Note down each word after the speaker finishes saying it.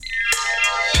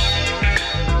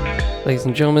Ladies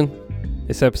and gentlemen,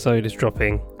 this episode is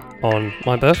dropping on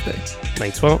my birthday,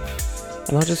 May 12th,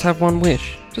 and I just have one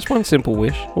wish, just one simple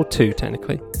wish, or two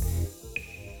technically.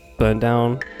 Burn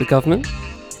down the government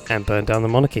and burn down the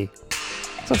monarchy.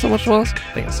 Is that so much to ask?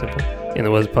 I think it's simple. In the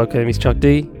words of Podcast He's Chuck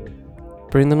D,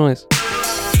 bring the noise.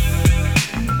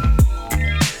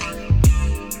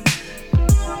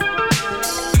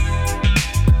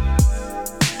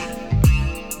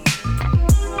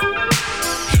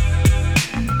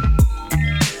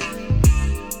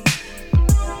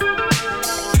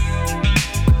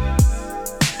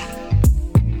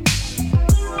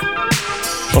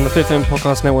 On the Fifth M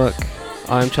Podcast Network,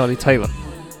 I'm Charlie Taylor,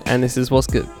 and this is What's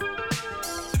Good.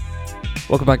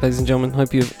 Welcome back, ladies and gentlemen.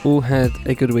 Hope you've all had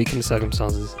a good week in the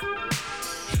circumstances.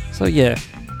 So yeah,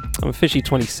 I'm officially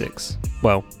 26.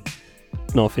 Well,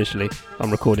 not officially.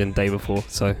 I'm recording the day before,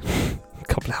 so a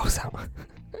couple hours out.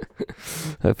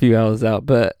 A few hours out.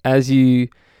 But if you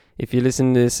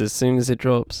listen to this as soon as it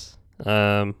drops,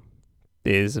 it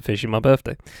is officially my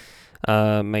birthday,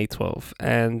 May 12th,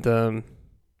 and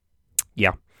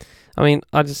yeah. I mean,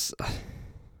 I don't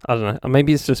know.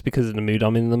 Maybe it's just because of the mood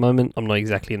I'm in the moment. I'm not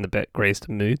exactly in the greatest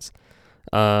of moods.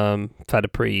 I've had a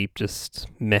pretty just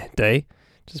meh day,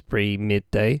 just pretty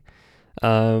midday.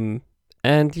 And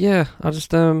yeah, I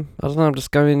don't know. I'm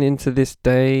just going into this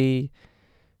day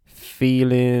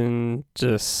feeling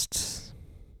just,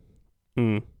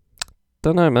 don't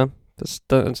know, man. Just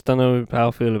don't know how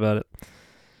I feel about it.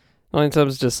 Not in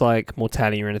terms of just like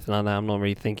mortality or anything like that. I'm not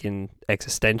really thinking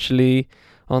existentially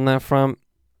on that front.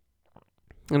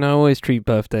 And I always treat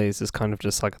birthdays as kind of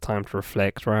just like a time to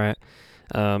reflect, right?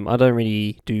 I don't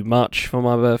really do much for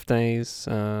my birthdays.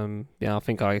 I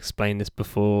think I explained this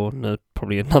before.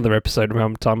 Probably another episode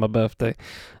around the time of my birthday.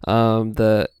 I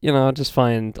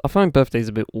find birthdays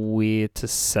a bit weird to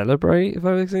celebrate, if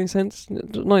that makes any sense.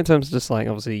 Not in terms of just like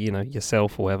obviously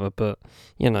yourself or whatever, but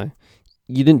you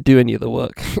didn't do any of the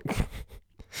work.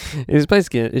 It's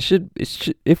basically it should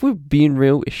if we're being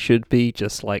real, it should be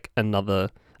just like another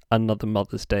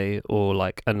Mother's Day or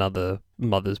like another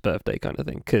mother's birthday kind of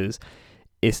thing, because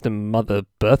it's the mother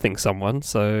birthing someone,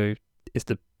 so it's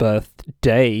the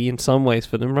birthday in some ways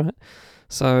for them, right?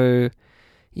 So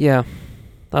yeah,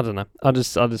 I don't know. I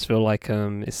just feel like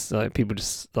it's like people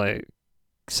just like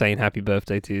saying happy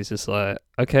birthday to you is just like,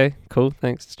 okay, cool,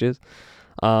 thanks, cheers.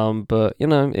 But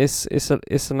it's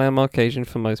a landmark occasion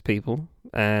for most people,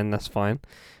 and that's fine,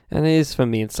 and it is for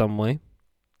me in some way.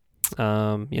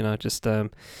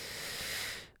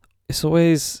 It's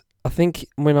always, I think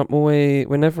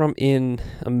whenever I'm in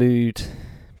a mood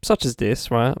such as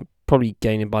this, right, I'm probably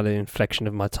gaining by the inflection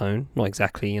of my tone, not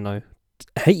exactly,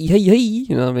 hey,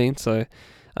 you know what I mean? So,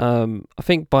 I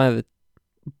think by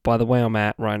the way I'm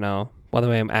at right now, by the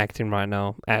way I'm acting right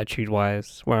now,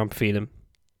 attitude-wise, where I'm feeling,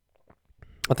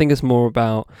 I think it's more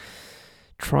about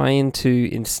trying to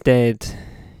instead,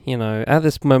 at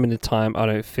this moment in time, I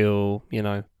don't feel,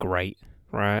 great,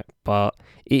 right? But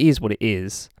it is what it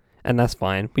is, and that's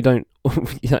fine. We don't,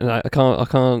 I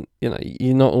can't,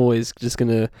 you're not always just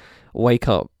gonna wake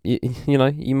up,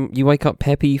 you wake up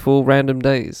peppy for random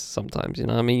days sometimes,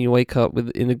 you wake up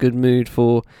in a good mood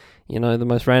for, the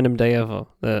most random day ever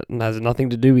that has nothing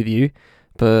to do with you,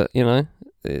 but,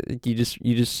 you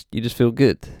just feel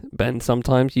good. But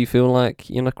sometimes you feel like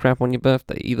crap on your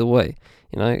birthday. Either way,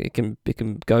 it can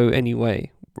go any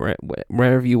way,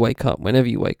 wherever you wake up, whenever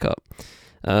you wake up,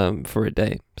 for a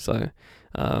day. So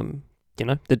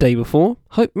the day before,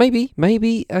 hope maybe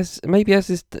as my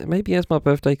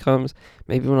birthday comes,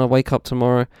 maybe when I wake up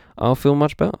tomorrow, I'll feel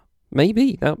much better.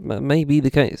 Maybe that may be the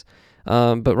case,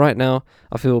 but right now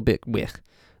I feel a bit weird.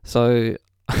 So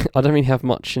I don't really have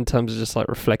much in terms of just like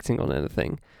reflecting on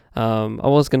anything. I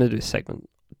was going to do a segment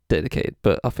dedicated,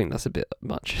 but I think that's a bit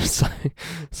much.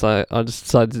 So I just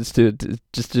decided to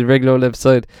do a regular old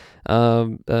episode.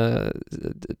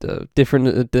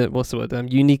 Different, what's the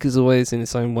word? Unique as always in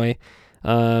its own way.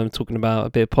 Talking about a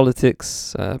bit of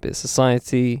politics, a bit of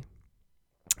society,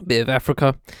 a bit of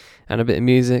Africa, and a bit of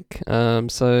music.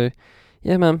 So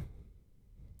yeah, man.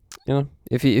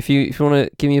 If you want to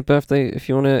give me a birthday, if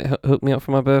you want to hook me up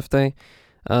for my birthday,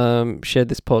 share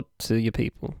this pod to your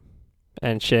people,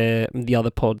 and share the other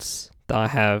pods that I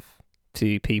have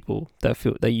to people that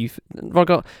feel that you,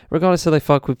 regardless if they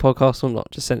fuck with podcasts or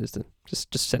not, just send it to them.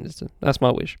 Just send it to them. That's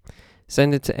my wish.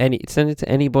 Send it to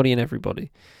anybody and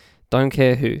everybody. Don't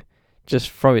care who. Just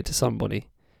throw it to somebody,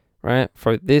 right?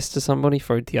 Throw this to somebody.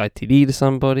 Throw TITD to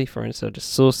somebody. Throw Insurgent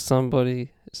Source to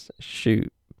somebody.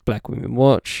 Shoot Black Women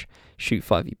Watch. Shoot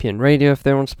 5VPN Radio if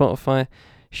they're on Spotify.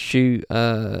 Shoot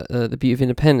the Beauty of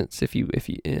Independence if you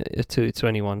to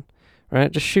anyone,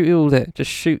 right? Just shoot it all there.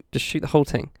 Just shoot the whole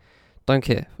thing. Don't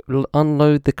care.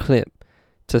 Unload the clip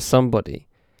to somebody,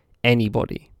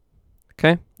 anybody.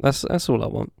 Okay, that's all I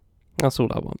want. That's all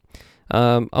I want.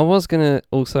 I was gonna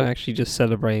also actually just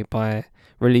celebrate by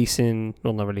releasing,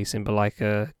 well, not releasing, but like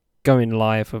going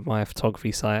live with my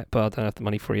photography site, but I don't have the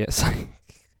money for it yet.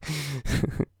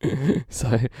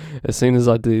 So as soon as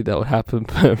I do, that will happen.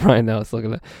 But right now, it's not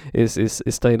gonna. It's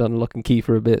stayed on lock and key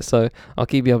for a bit. So I'll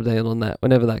keep you updated on that.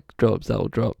 Whenever that drops, that will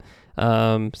drop.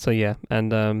 So yeah,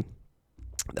 and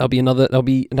that'll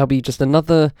be just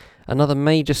another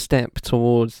major step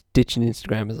towards ditching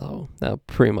Instagram as a whole. That'll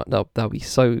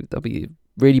be a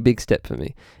really big step for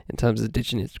me in terms of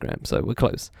ditching Instagram. So we're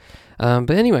close.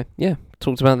 But anyway, yeah,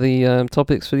 talked about the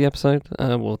topics for the episode,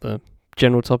 well, the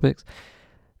general topics,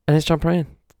 and let's jump right in.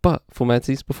 But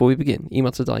formalities before we begin.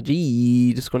 Email to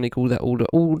IG. Just gonna call that all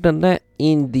that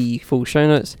in the full show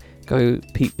notes. Go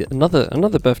peep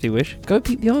another birthday wish. Go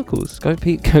peep the articles. Go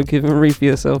give them a read for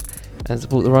yourself and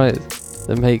support the writers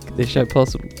that make this show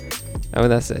possible. And with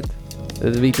that said,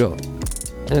 there's a beat drop.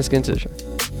 And let's get into the show.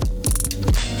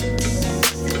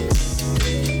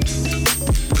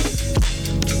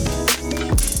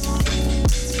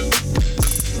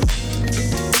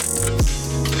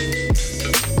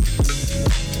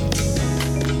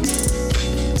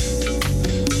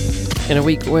 In a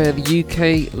week where the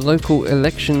UK local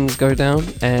elections go down,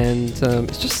 and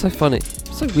it's just so funny,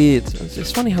 so weird.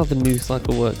 It's funny how the news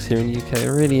cycle works here in the UK. It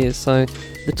really is. So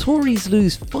the Tories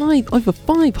lose over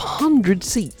 500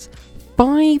 seats,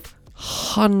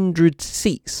 500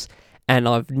 seats, and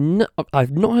I've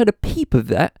not had a peep of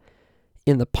that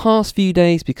in the past few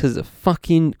days because of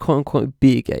fucking quote unquote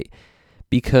Beergate.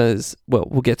 Because, well,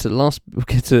 we'll get to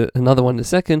another one in a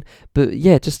second, but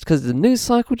yeah, just because the news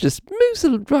cycle just moves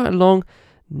right along,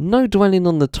 no dwelling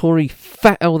on the Tory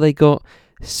fat hell they got,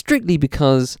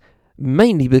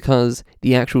 mainly because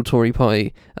the actual Tory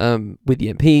party, with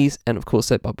the MPs, and of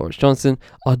course led by Boris Johnson,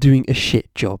 are doing a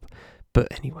shit job.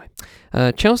 But anyway,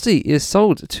 Chelsea is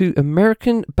sold to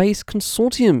American-based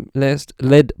consortium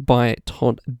led by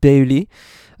Todd Boehly.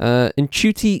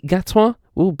 Ncuti Gatwa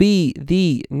will be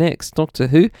the next Doctor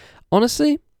Who.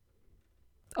 Honestly,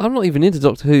 I'm not even into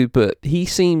Doctor Who, but he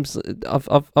seems. I've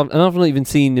not even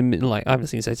seen him in, like, I haven't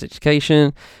seen Sex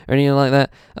Education or anything like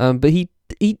that. But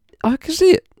I can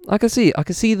see it. I can see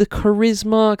the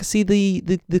charisma. I can see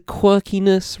the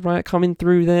quirkiness, right, coming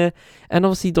through there. And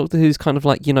obviously, Doctor Who's kind of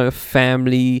like, a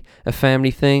family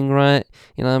thing, right?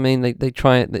 You know what I mean? They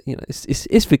try it.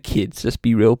 It's for kids. Let's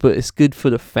be real, but it's good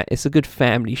for it's a good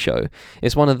family show.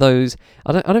 It's one of those.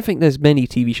 I don't think there's many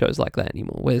TV shows like that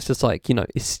anymore, where it's just like,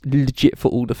 it's legit for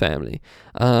all the family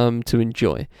to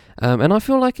enjoy. And I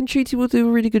feel like Ncuti will do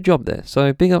a really good job there.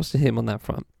 So big ups to him on that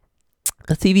front.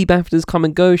 The TV BAFTAs come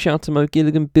and go. Shout out to Mo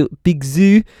Gilligan, Big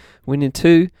Zoo, winning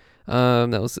 2.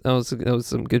 That was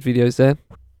some good videos there.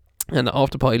 And the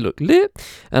after party looked lit.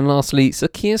 And lastly, Sir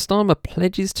Keir Starmer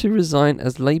pledges to resign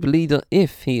as Labour leader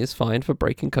if he is fined for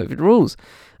breaking COVID rules.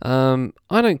 I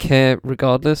don't care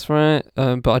regardless, right?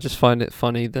 But I just find it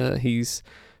funny that he's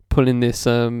pulling this,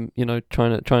 trying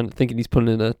to thinking he's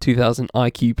pulling a 2000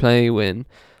 IQ play when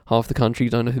half the country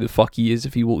don't know who the fuck he is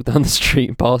if he walked down the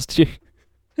street past you.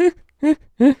 I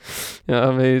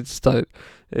mean, it's dope.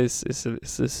 It's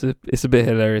a bit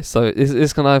hilarious. So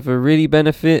it's gonna either really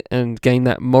benefit and gain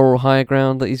that moral high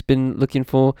ground that he's been looking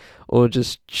for, or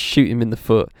just shoot him in the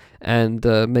foot and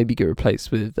maybe get replaced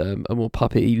with a more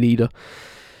puppety leader.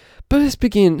 But let's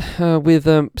begin with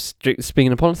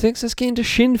speaking of politics. Let's get into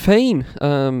Sinn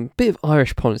Féin. Bit of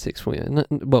Irish politics for you.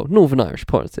 Well, Northern Irish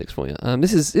politics for you.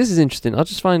 This is interesting. I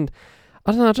just find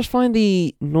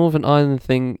the Northern Ireland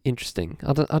thing interesting.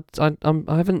 I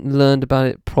haven't learned about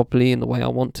it properly in the way I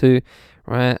want to,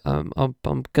 right? I'll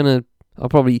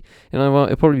probably,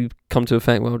 it'll probably come to a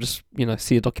fact where I'll just,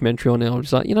 see a documentary on it. I'll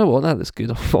just like, that looks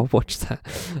good. I'll watch that.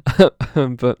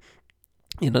 But,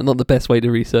 not the best way to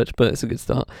research, but it's a good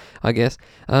start, I guess.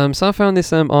 So I found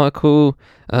this article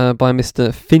by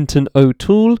Mr. Fintan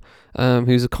O'Toole,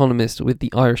 who's economist with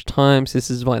the Irish Times.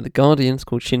 This is via The Guardian. It's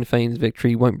called Sinn Féin's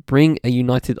victory won't bring a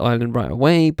united Ireland right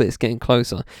away, but it's getting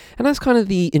closer. And that's kind of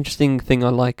the interesting thing I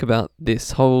like about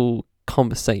this whole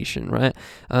conversation, right?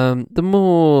 The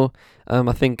more,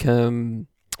 I think,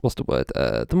 what's the word?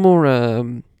 The more,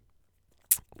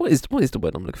 what is the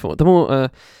word I'm looking for? The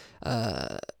more,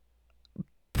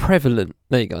 prevalent,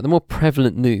 there you go, the more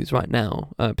prevalent news right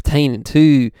now pertaining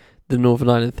to the Northern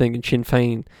Ireland thing and Sinn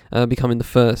Féin becoming the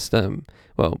first,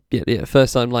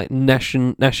 first time like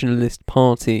nationalist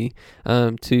party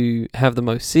to have the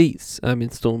most seats in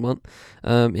Stormont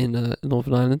in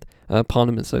Northern Ireland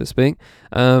Parliament, so to speak.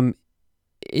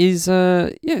 is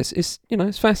yes, it's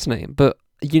it's fascinating, but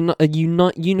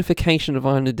unification of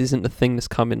Ireland isn't the thing that's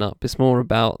coming up. It's more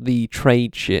about the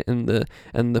trade shit and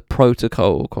the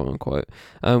protocol, quote unquote,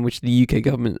 which the UK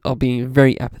government are being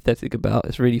very apathetic about.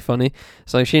 It's really funny.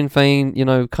 So Sinn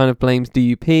Féin, kind of blames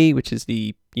DUP, which is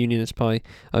the Unionist Party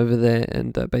over there,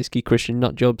 and basically Christian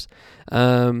nut jobs,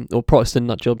 or Protestant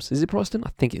nut jobs. Is it Protestant?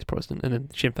 I think it's Protestant, and then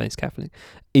Sinn Féin's Catholic.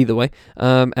 Either way,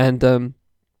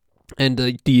 and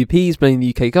DUP is blaming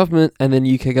the UK government, and then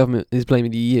the UK government is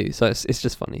blaming the EU. So it's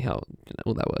just funny how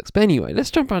all that works. But anyway,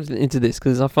 let's jump right into this,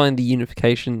 because I find the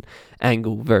unification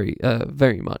angle very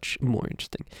much more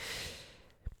interesting.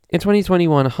 In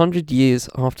 2021, 100 years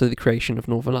after the creation of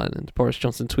Northern Ireland, Boris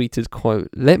Johnson tweeted, quote,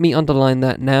 "Let me underline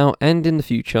that now and in the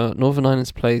future, Northern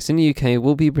Ireland's place in the UK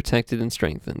will be protected and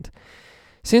strengthened."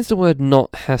 Since the word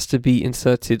 "not" has to be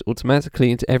inserted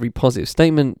automatically into every positive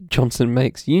statement Johnson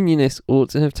makes, Unionists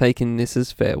ought to have taken this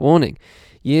as fair warning.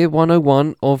 Year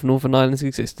 101 of Northern Ireland's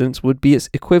existence would be its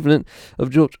equivalent of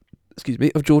George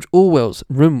Orwell's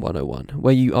Room 101,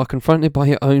 where you are confronted by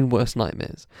your own worst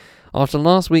nightmares. After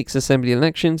last week's Assembly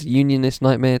elections, Unionist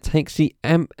nightmare takes the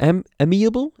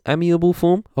amiable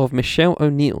form of Michelle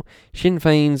O'Neill, Sinn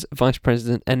Féin's Vice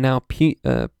President and now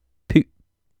putative,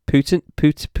 I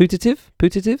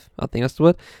think that's the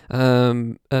word,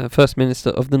 First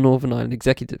Minister of the Northern Ireland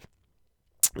Executive.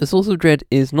 The source of dread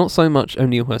is not so much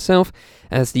O'Neill herself,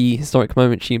 as the historic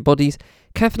moment she embodies,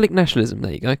 Catholic nationalism,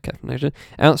 there you go, Catholic nationalism,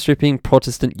 outstripping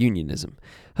Protestant unionism.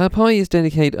 Her party is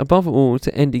dedicated above all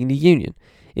to ending the Union.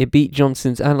 It beat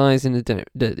Johnson's allies in the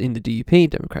DUP,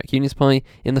 Democratic Unionist Party,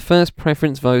 in the first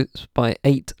preference votes by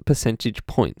 8 percentage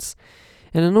points.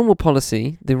 In a normal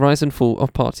policy, the rise and fall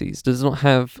of parties does not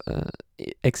have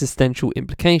existential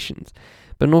implications,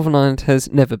 but Northern Ireland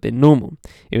has never been normal.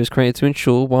 It was created to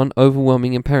ensure one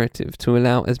overwhelming imperative: to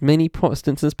allow as many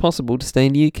Protestants as possible to stay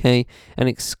in the UK and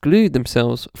exclude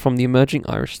themselves from the emerging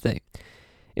Irish state.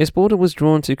 Its border was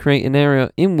drawn to create an area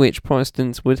in which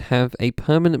Protestants would have a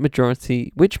permanent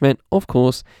majority, which meant, of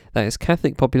course, that its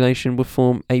Catholic population would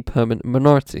form a permanent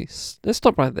minority. Let's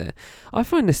stop right there. I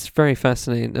find this very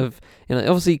fascinating.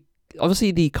 Obviously,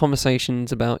 the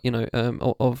conversations about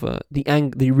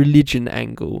the religion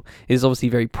angle is obviously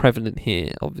very prevalent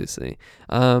here. Obviously,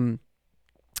 I don't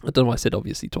know why I said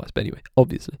obviously twice, but anyway,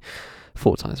 obviously.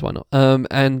 4 times, why not?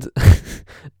 And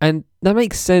and that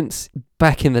makes sense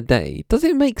back in the day. Does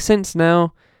it make sense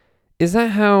now? Is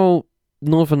that how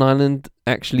Northern Ireland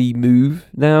actually move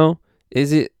now?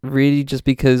 Is it really just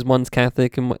because one's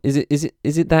Catholic and is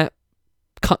it that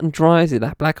cut and dry? Is it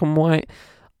that black and white?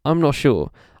 I'm not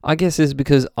sure. I guess it's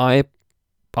because I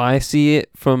see it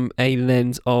from a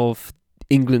lens of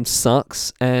England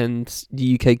sucks and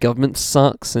the UK government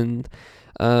sucks, and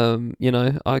I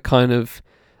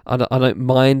don't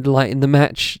mind lighting the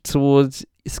match towards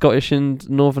Scottish and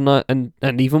Northern Ireland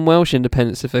and even Welsh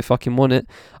independence if they fucking want it.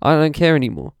 I don't care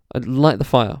anymore. I'd light the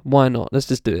fire. Why not? Let's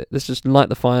just do it. Let's just light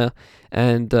the fire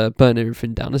and burn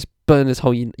everything down. Let's burn this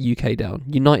whole UK down.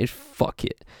 United, fuck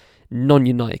it.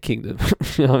 Non-United Kingdom.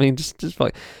 You know what I mean? Just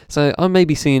fuck. So I may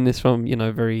be seeing this from,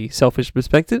 very selfish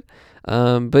perspective.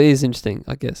 But it is interesting,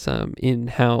 I guess, in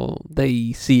how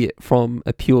they see it from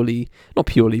a not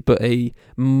purely, but a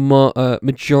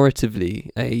majoritively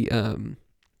a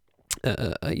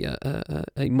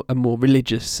more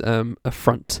religious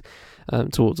affront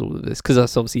towards all of this, because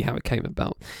that's obviously how it came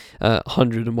about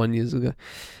 101 years ago.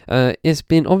 It's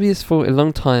been obvious for a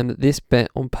long time that this bet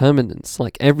on permanence,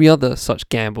 like every other such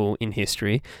gamble in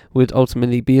history, would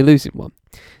ultimately be a losing one.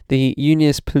 The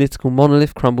Unionist political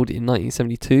monolith crumbled in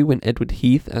 1972 when Edward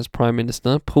Heath, as Prime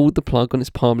Minister, pulled the plug on its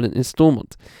Parliament in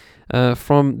Stormont.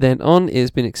 From then on, it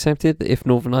has been accepted that if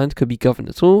Northern Ireland could be governed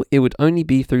at all, it would only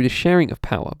be through the sharing of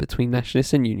power between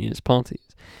nationalist and unionist parties.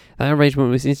 That arrangement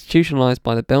was institutionalised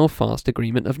by the Belfast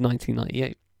Agreement of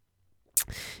 1998.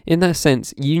 In that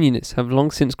sense, Unionists have long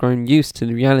since grown used to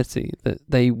the reality that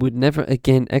they would never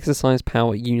again exercise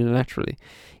power unilaterally.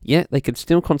 Yet they could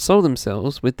still console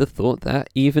themselves with the thought that,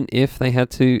 even if they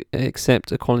had to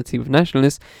accept equality with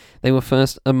nationalists, they were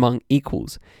first among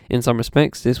equals. In some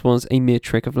respects, this was a mere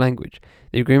trick of language.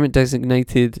 The agreement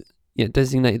designated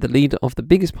the leader of the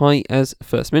biggest party as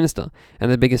First Minister,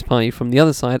 and the biggest party from the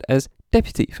other side as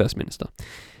Deputy First Minister.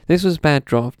 This was bad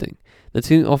drafting. The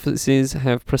two offices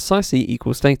have precisely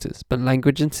equal status, but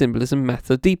language and symbolism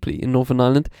matter deeply in Northern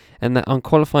Ireland, and that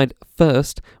unqualified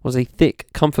first was a thick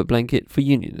comfort blanket for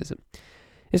unionism.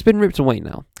 It's been ripped away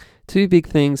now. Two big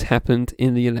things happened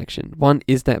in the election. One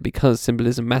is that because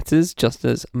symbolism matters just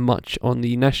as much on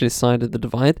the nationalist side of the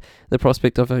divide, the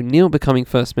prospect of O'Neill becoming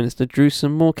First Minister drew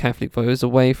some more Catholic voters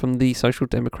away from the Social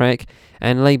Democratic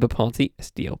and Labour Party,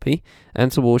 SDLP,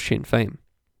 and towards Sinn Féin.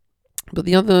 But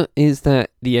the other is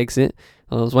that the exit,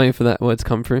 I was waiting for that word to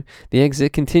come through, the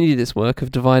exit continued its work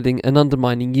of dividing and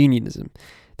undermining unionism.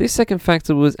 This second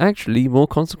factor was actually more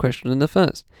consequential than the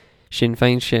first. Sinn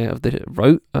Féin's share of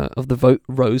the vote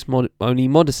rose only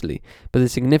modestly, but the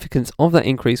significance of that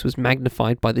increase was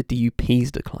magnified by the DUP's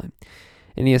decline.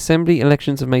 In the Assembly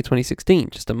elections of May 2016,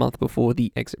 just a month before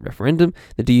the exit referendum,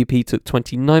 the DUP took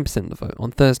 29% of the vote.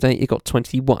 On Thursday, it got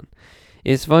 21%.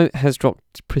 Its vote has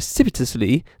dropped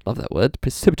precipitously, love that word,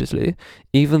 precipitously,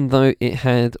 even though it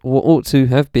had what ought to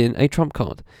have been a trump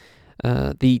card.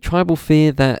 The tribal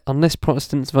fear that unless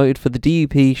Protestants voted for the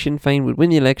DUP, Sinn Féin would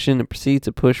win the election and proceed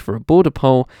to push for a border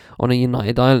poll on a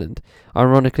united Ireland.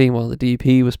 Ironically, while the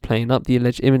DUP was playing up the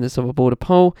alleged imminence of a border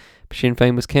poll, Sinn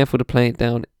Féin was careful to play it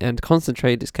down and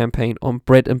concentrate its campaign on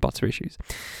bread and butter issues.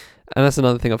 And that's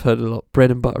another thing I've heard a lot,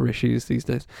 bread and butter issues these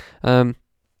days.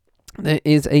 There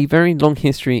is a very long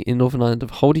history in Northern Ireland of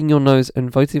holding your nose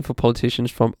and voting for politicians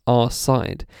from our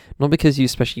side, not because you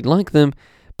especially like them,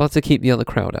 but to keep the other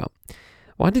crowd out.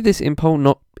 Why did this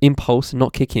impulse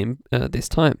not kick in this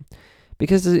time?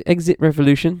 Because the exit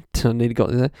revolution, I nearly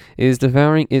got there, is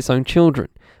devouring its own children.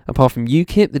 Apart from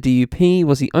UKIP, the DUP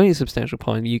was the only substantial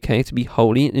party in the UK to be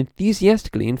wholly and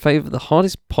enthusiastically in favour of the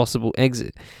hardest possible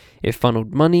exit. It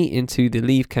funneled money into the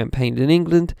Leave campaign in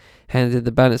England, handed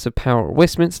the balance of power at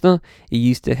Westminster, it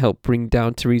used to help bring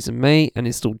down Theresa May and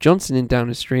install Johnson in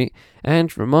Downing Street,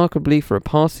 and remarkably for a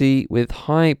party with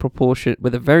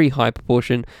a very high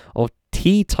proportion of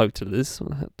teetotalers,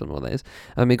 I don't know what that is,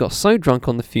 it got so drunk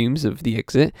on the fumes of the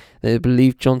exit that it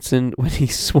believed Johnson when he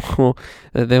swore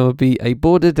that there would be a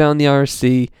border down the Irish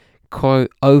Sea,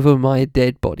 quote, over my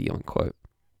dead body, unquote.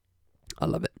 I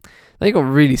love it. They got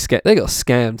really scared. They got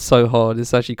scammed so hard.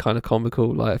 It's actually kind of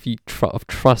comical. Like, if you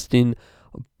trust in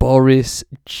Boris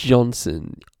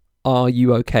Johnson, are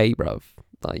you okay, bruv?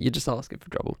 Like, you're just asking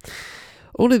for trouble.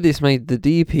 All of this made the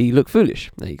DUP look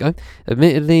foolish. There you go.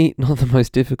 Admittedly, not the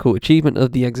most difficult achievement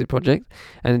of the exit project,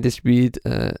 and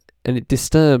it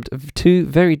disturbed two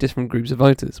very different groups of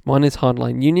voters. One is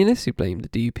hardline unionists who blame the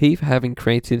DUP for having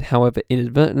created, however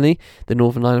inadvertently, the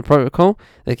Northern Ireland Protocol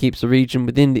that keeps the region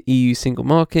within the EU single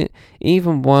market,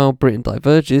 even while Britain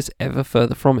diverges ever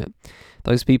further from it.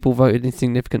 Those people voted in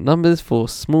significant numbers for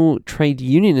Small Trade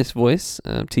Unionist Voice,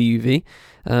 TUV.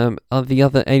 The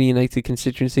other alienated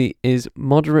constituency is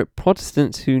moderate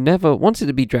Protestants who never wanted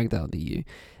to be dragged out of the EU.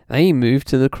 They moved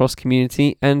to the Cross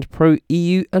Community and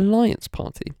Pro-EU Alliance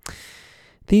Party.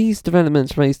 These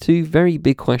developments raise two very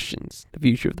big questions, the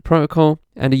future of the protocol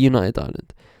and a united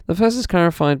Ireland. The first is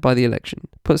clarified by the election.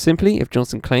 Put simply, if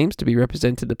Johnson claims to be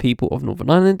representing the people of Northern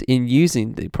Ireland in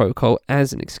using the protocol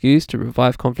as an excuse to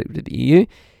revive conflict with the EU,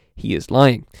 he is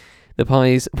lying. The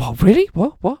parties... What, really?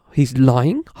 What? He's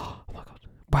lying? Oh my god.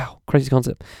 Wow, crazy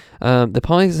concept. The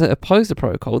parties that oppose the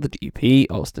protocol, the DUP,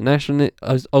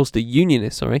 Ulster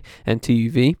Unionists, and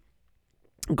TUV,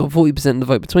 got 40% of the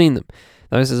vote between them.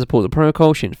 Those that support the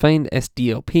protocol, Sinn Féin,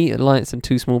 SDLP, Alliance, and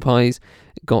two small parties,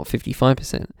 got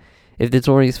 55%. If the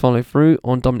Tories follow through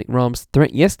on Dominic Raab's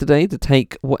threat yesterday to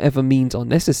take whatever means are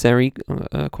necessary,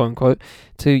 quote-unquote,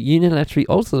 to unilaterally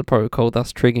alter the protocol,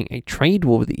 thus triggering a trade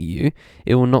war with the EU,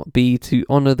 it will not be to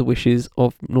honour the wishes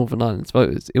of Northern Ireland's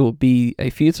voters. It will be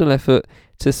a futile effort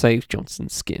to save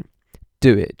Johnson's skin.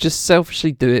 Do it. Just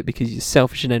selfishly do it because you're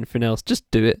selfish and anything else. Just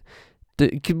do it.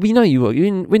 We know you will.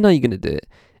 We know you're going to do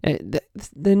it.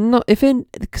 They're not... If they're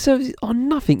conservatives are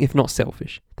nothing if not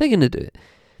selfish. They're going to do it.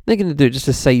 They're going to do it just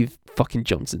to save fucking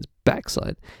Johnson's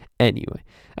backside. Anyway,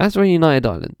 as for a united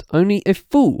Ireland, only a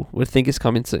fool would think it's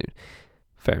coming soon.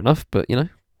 Fair enough, but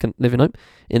can live in hope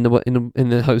in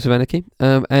the hopes of anarchy.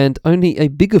 And only a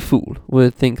bigger fool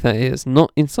would think that it has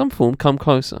not in some form come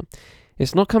closer.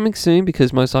 It's not coming soon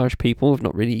because most Irish people have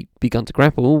not really begun to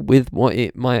grapple with what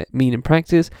it might mean in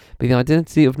practice, but the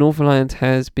identity of Northern Ireland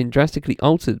has been drastically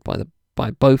altered by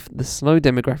both the slow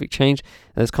demographic change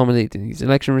that has culminated in these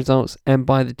election results and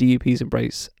by the DUP's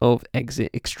embrace of exit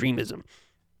extremism.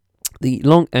 The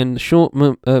long and short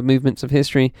movements of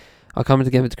history are coming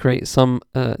together to create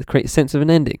a sense of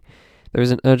an ending. There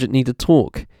is an urgent need to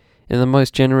talk in the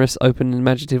most generous, open and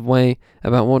imaginative way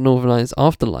about what Northern Ireland's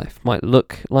afterlife might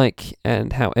look like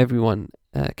and how everyone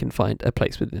can find a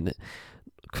place within it.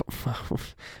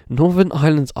 Northern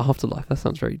Ireland's afterlife. That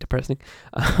sounds very depressing.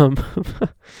 But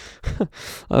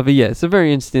yeah, it's a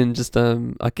very interesting, just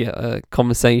I get a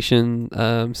conversation.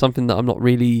 Something that I'm not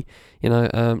really,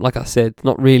 like I said,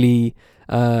 not really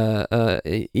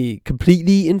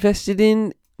completely invested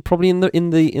in. Probably in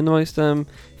the most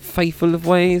faithful of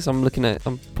ways. I'm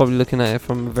probably looking at it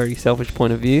from a very selfish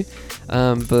point of view.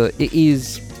 But it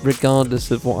is,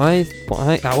 regardless of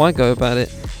how I go about it,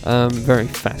 very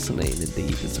fascinating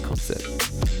indeed as a concept.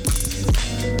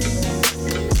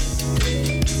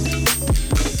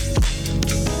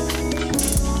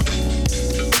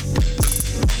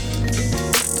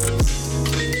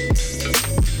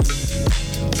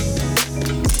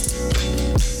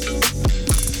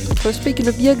 So speaking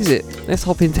of the exit, let's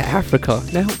hop into Africa.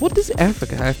 Now, what does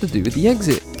Africa have to do with the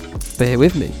exit? Bear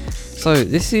with me. So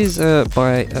this is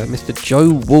by Mr. Joe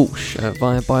Walsh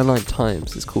via Byline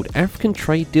Times. It's called African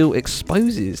Trade Deal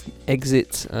Exposes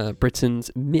Exit Britain's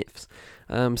Myths.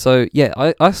 So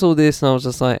yeah, I saw this and I was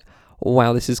just like,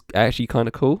 wow, this is actually kind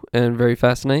of cool and very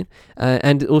fascinating.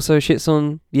 And it also shits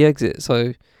on the exit,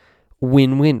 so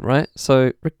win-win, right?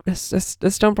 So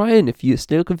let's jump right in. If you're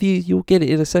still confused, you'll get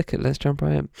it in a second. Let's jump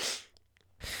right in.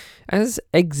 As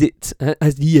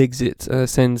the exit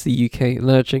sends the UK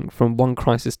lurching from one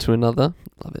crisis to another,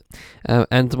 love it,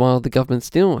 and while the government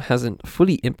still hasn't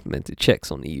fully implemented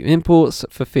checks on EU imports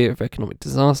for fear of economic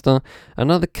disaster,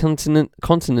 another continent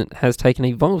has taken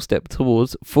a vital step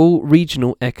towards full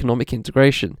regional economic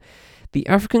integration. The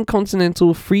African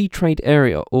Continental Free Trade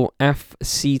Area, or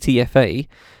AfCTFA,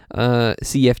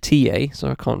 CFTA, so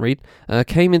I can't read,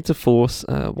 came into force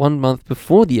 1 month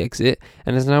before the exit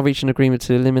and has now reached an agreement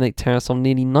to eliminate tariffs on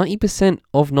nearly 90%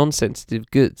 of non-sensitive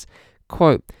goods.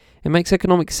 Quote, "It makes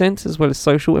economic sense as well as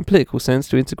social and political sense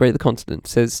to integrate the continent,"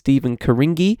 says Stephen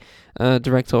Karingi,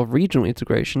 Director of Regional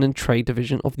Integration and Trade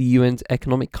Division of the UN's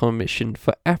Economic Commission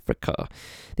for Africa.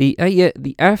 The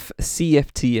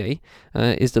AfCFTA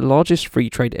is the largest free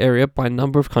trade area by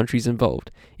number of countries involved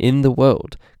in the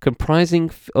world, comprising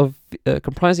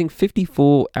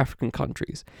 54 African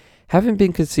countries. Having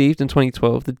been conceived in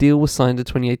 2012, the deal was signed in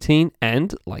 2018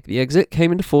 and, like the exit,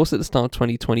 came into force at the start of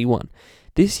 2021.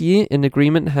 This year, an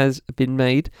agreement has been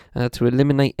made to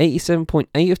eliminate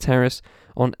 87.8% of tariffs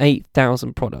on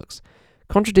 8,000 products.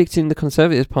 Contradicting the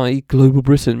Conservative Party Global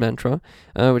Britain mantra,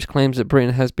 which claims that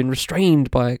Britain has been restrained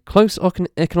by close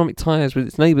economic ties with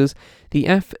its neighbours, the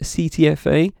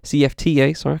CFTA,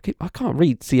 I can't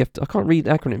read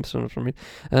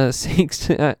acronyms. Seeks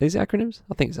to is it acronyms?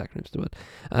 I think it's acronyms. The word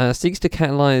seeks to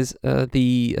catalyse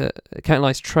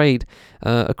catalyse trade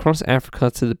across Africa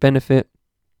to the benefit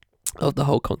of the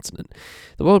whole continent.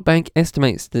 The World Bank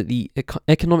estimates that the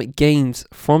economic gains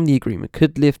from the agreement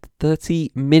could lift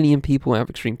 30 million people out of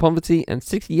extreme poverty and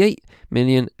 68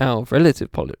 million out of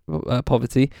relative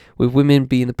poverty, with women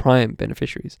being the prime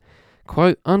beneficiaries.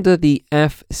 Quote, "Under the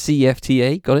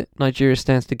AfCFTA, Nigeria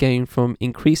stands to gain from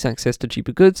increased access to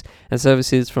cheaper goods and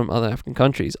services from other African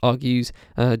countries," argues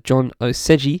John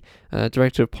Oseji,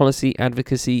 Director of Policy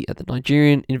Advocacy at the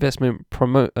Nigerian Investment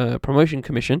Promotion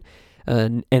Commission,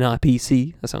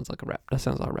 NIPC. That sounds like a rap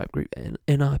group.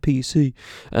 NIPC,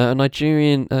 a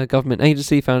Nigerian government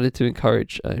agency founded to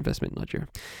encourage investment in Nigeria.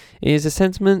 It is a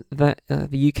sentiment that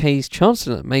the UK's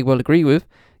Chancellor may well agree with,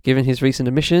 given his recent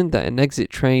admission that an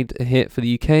exit trade hit for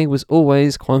the UK was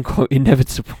always "quote unquote"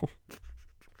 inevitable.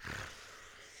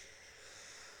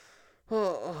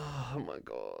 Oh my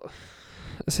god!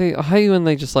 See, I hate when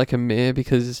they just like admit,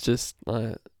 because it's just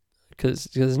like. Because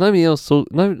nobody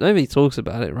talks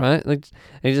about it, right? Like,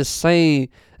 they just say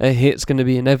a hit's going to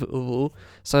be inevitable.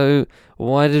 So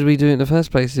why did we do it in the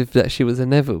first place if that shit was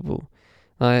inevitable?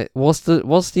 Like, what's the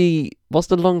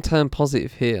long term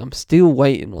positive here? I'm still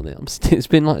waiting on it. It's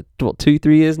been like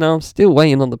 2-3 years now. I'm still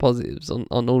waiting on the positives on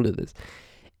all of this.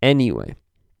 Anyway,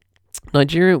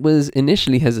 Nigeria was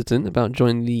initially hesitant about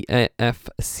joining the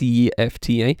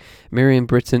AfCFTA, mirroring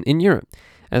Britain in Europe.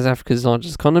 As Africa's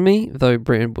largest economy, though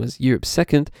Britain was Europe's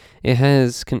second, it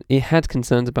had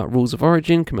concerns about rules of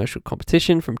origin, commercial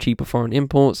competition from cheaper foreign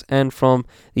imports, and from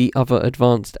the other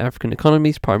advanced African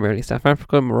economies, primarily South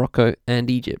Africa, Morocco, and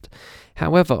Egypt.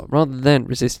 However, rather than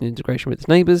resisting integration with its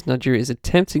neighbours, Nigeria is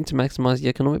attempting to maximise the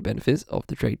economic benefits of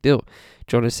the trade deal.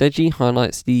 John Oseji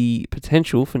highlights the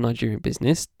potential for Nigerian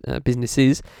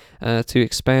businesses to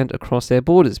expand across their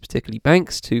borders, particularly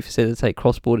banks, to facilitate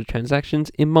cross-border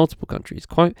transactions in multiple countries.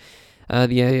 Quote,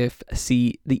 the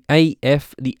AfCFTA,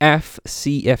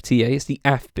 it's the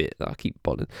AF bit that I keep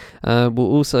bothering, will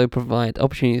also provide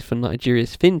opportunities for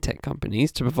Nigeria's fintech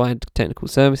companies to provide technical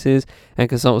services and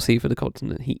consultancy for the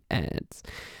continent, he adds.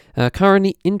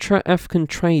 Currently, intra-African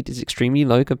trade is extremely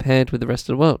low compared with the rest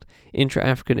of the world.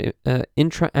 Intra-African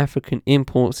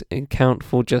imports account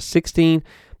for just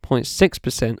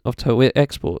 16.6% of total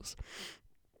exports,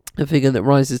 a figure that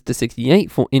rises to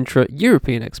 68 for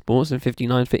intra-European exports and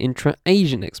 59 for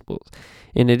intra-Asian exports.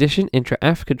 In addition,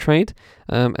 intra-African trade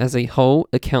as a whole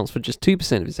accounts for just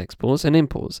 2% of its exports and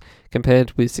imports,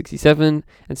 compared with 67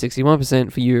 and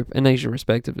 61% for Europe and Asia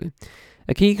respectively.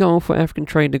 A key goal for African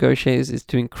trade negotiators is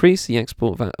to increase the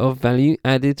export of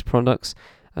value-added products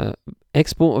and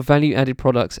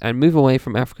move away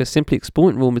from Africa simply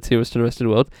exporting raw materials to the rest of the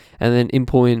world and then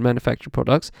importing manufactured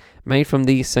products made from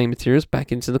these same materials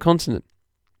back into the continent.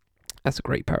 That's a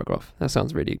great paragraph. That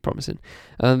sounds really promising.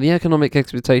 The economic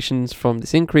expectations from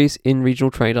this increase in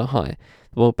regional trade are high.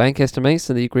 The World Bank estimates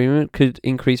that the agreement could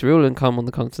increase real income on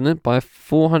the continent by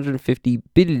 $450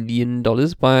 billion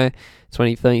by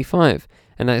 2035,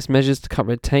 and that its measures to cut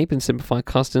red tape and simplify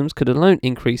customs could alone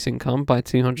increase income by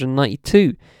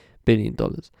 $292 billion.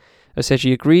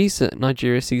 Osechi agrees that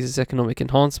Nigeria sees its economic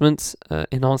enhancement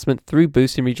through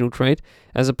boosting regional trade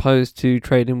as opposed to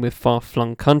trading with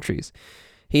far-flung countries.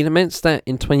 He laments that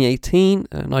in 2018,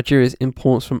 Nigeria's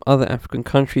imports from other African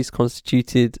countries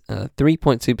constituted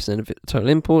 3.2% of total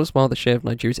imports, while the share of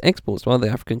Nigeria's exports to other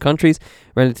African countries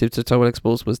relative to total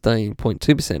exports was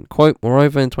 9.2%. Quote,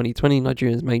 moreover, in 2020,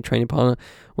 Nigeria's main trading partner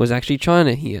was actually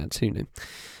China, he adds soon.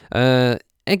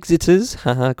 Exiters,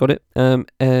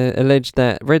 alleged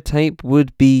that red tape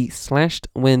would be slashed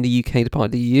when the UK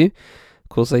departed the EU. Of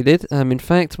course they did. In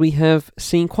fact, we have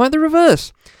seen quite the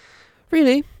reverse.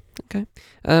 Really? Okay.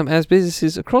 As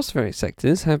businesses across various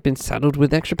sectors have been saddled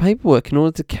with extra paperwork in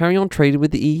order to carry on trading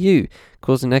with the EU,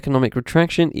 causing economic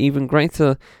retraction even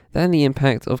greater than the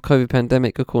impact of COVID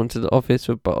pandemic, according to the Office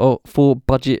for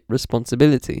Budget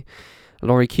Responsibility.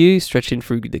 Lorry queues stretching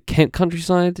through the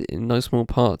countryside, in no small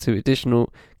part to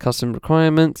additional custom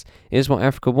requirements, is what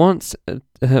Africa wants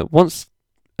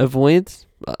avoids.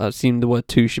 I assume the word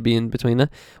to should be in between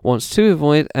there. Wants to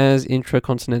avoid as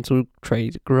intracontinental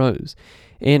trade grows.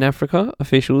 In Africa,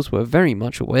 officials were very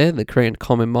much aware that creating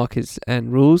common markets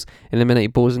and rules,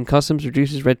 eliminate borders and customs,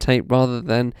 reduces red tape rather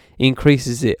than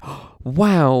increases it.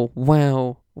 Wow.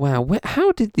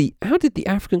 How did the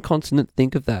African continent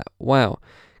think of that? Wow.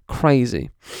 Crazy.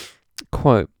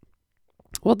 Quote,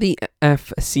 what the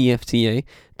AfCFTA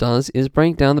does is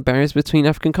break down the barriers between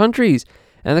African countries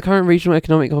and the current regional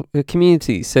economic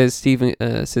community, says Stephen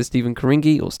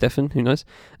Karingi, or Stefan, who knows.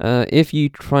 If you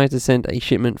try to send a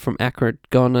shipment from Accra,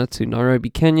 Ghana to Nairobi,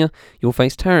 Kenya, you'll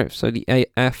face tariffs. So the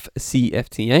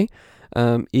AfCFTA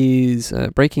is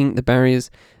breaking the barriers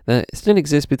that still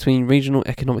exist between regional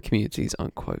economic communities,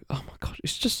 unquote. Oh my god,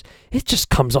 it just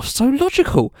comes off so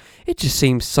logical. It just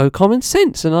seems so common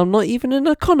sense, and I'm not even an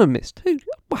economist.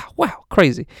 Wow,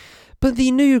 crazy. But the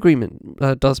new agreement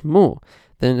does more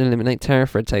than eliminate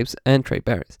tariff, red tapes, and trade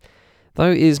barriers. Though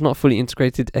it is not fully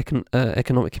integrated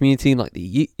economic community like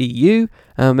the EU,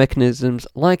 mechanisms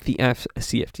like the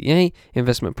AfCFTA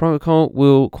investment protocol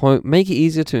will, quote, make it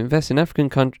easier to invest in African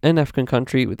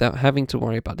country without having to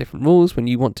worry about different rules when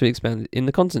you want to expand in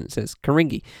the continent, says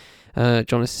Karingi.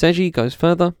 John Osechi goes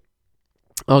further,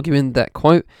 arguing that,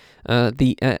 quote,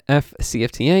 the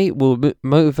AfCFTA will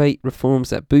motivate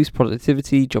reforms that boost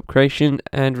productivity, job creation,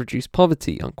 and reduce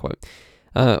poverty, unquote.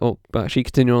 Actually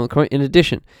continue on the quote. In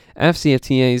addition,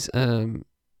 AfCFTA's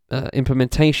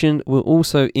implementation will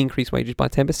also increase wages by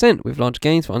 10%, with large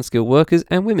gains for unskilled workers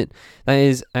and women. That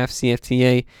is,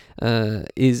 AfCFTA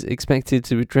is expected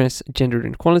to address gender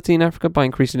inequality in Africa by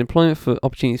increasing employment for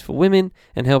opportunities for women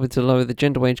and helping to lower the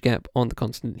gender wage gap on the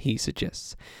continent, he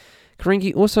suggests.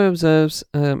 Karingi also observes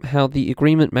how the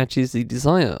agreement matches the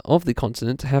desire of the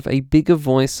continent to have a bigger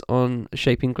voice on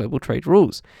shaping global trade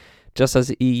rules. Just as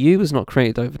the EU was not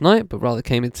created overnight, but rather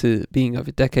came into being over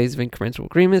decades of incremental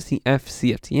agreements, the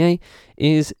AfCFTA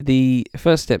is the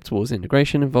first step towards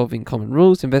integration involving common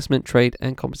rules, investment, trade,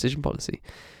 and competition policy.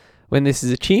 When this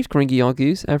is achieved, Karingi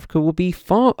argues, Africa will be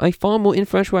a far more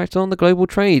influential actor on the global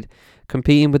trade,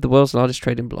 competing with the world's largest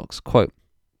trading blocs. Quote,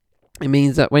 it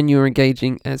means that when you're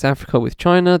engaging as Africa with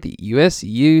China, the US,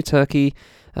 EU, Turkey,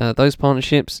 those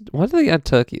partnerships, why do they add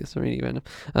Turkey? That's really random.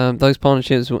 Those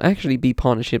partnerships will actually be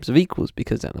partnerships of equals,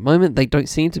 because at the moment they don't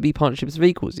seem to be partnerships of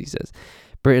equals, he says.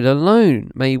 Britain alone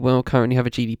may well currently have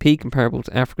a GDP comparable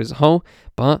to Africa as a whole,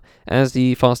 but as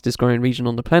the fastest growing region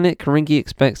on the planet, Karingi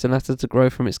expects the latter to grow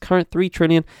from its current 3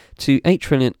 trillion to 8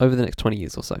 trillion over the next 20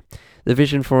 years or so. The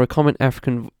vision for a common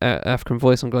African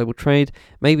voice on global trade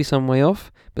may be some way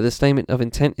off, but the statement of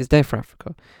intent is there for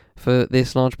Africa. For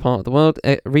this large part of the world,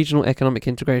 regional economic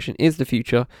integration is the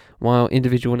future, while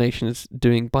individual nations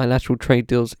doing bilateral trade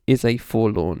deals is a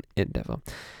forlorn endeavour.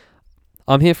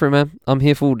 I'm here for it, man. I'm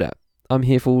here for all that. I'm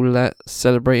here for all of that,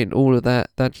 celebrating all of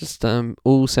that. That just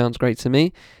all sounds great to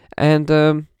me, and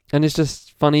it's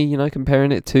just funny,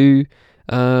 comparing it to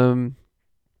what's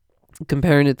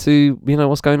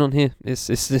going on here.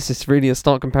 This is really a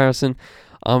stark comparison.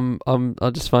 I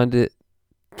just find it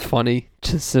funny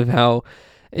just of how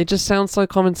it just sounds so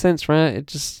common sense, right? It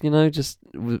just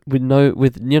with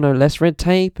less red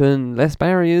tape and less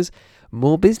barriers,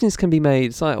 more business can be made.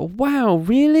 It's like, wow,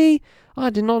 really? I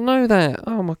did not know that.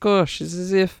 Oh my gosh, it's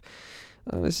as if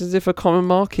a common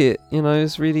market,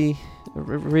 is really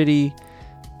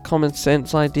common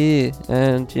sense idea,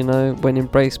 and when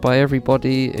embraced by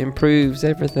everybody, improves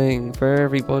everything for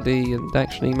everybody and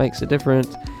actually makes a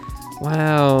difference.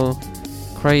 Wow,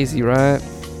 crazy, right?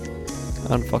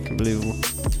 Unfucking believable.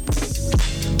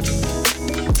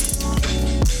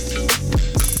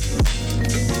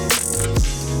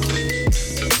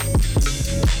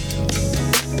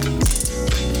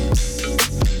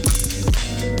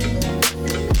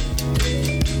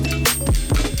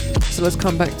 So let's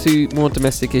come back to more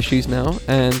domestic issues now,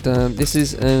 and this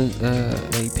is a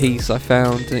piece I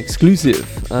found, an exclusive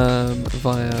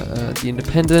via The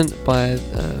Independent by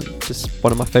just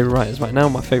one of my favourite writers right now,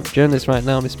 my favourite journalist right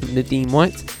now, Miss Nadine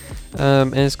White,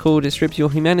 and it's called "It Strips Your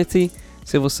Humanity,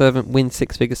 Civil Servant Wins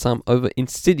Six-Figure Sum Over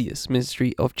Insidious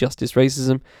Ministry of Justice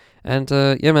Racism." And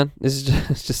yeah, man, this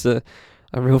is just a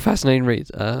real fascinating read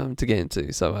to get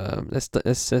into, so let's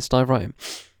dive right in.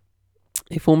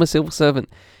 A former civil servant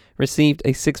received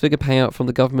a six-figure payout from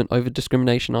the government over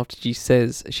discrimination after she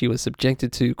says she was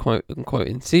subjected to quote-unquote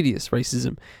insidious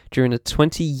racism during a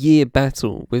 20-year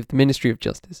battle with the Ministry of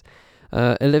Justice.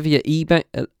 Olivia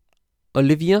Ebanks,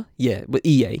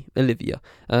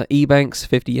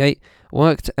 58,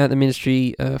 worked at the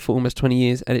ministry for almost 20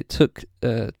 years, and took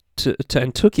it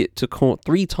to court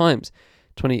 3 times.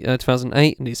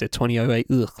 2008, and he said 2008,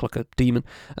 like a demon,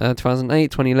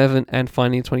 2008, 2011, and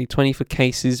finally in 2020 for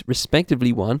cases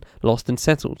respectively won, lost, and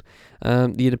settled.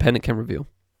 The Independent can reveal.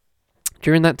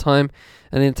 During that time,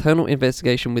 an internal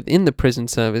investigation within the prison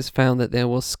service found that there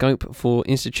was scope for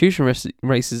institutional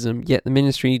racism, yet the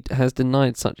ministry has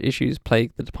denied such issues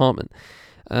plague the department.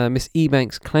 Miss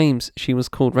Ebanks claims she was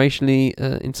called racially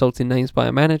insulting names by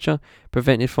a manager,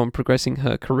 prevented from progressing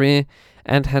her career,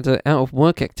 and had her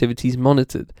out-of-work activities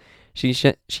monitored. She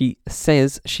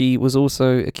says she was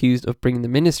also accused of bringing the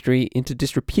ministry into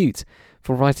disrepute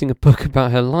for writing a book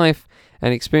about her life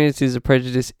and experiences of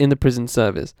prejudice in the prison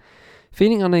service.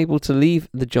 Feeling unable to leave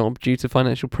the job due to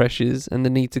financial pressures and the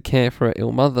need to care for her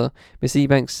ill mother, Miss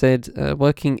Ebanks said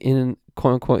working in an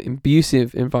quote-unquote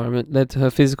abusive environment led to her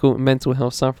physical and mental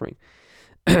health suffering.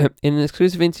 In an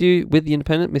exclusive interview with The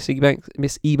Independent, Miss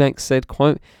Ebanks said,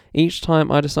 quote, "Each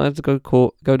time I decided to go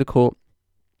to court,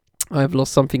 I have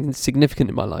lost something significant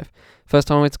in my life. First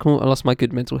time I went to court, I lost my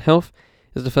good mental health.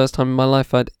 It was the first time in my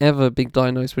life I'd ever been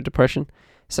diagnosed with depression.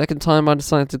 Second time I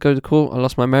decided to go to court, I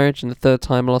lost my marriage, and the third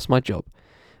time I lost my job."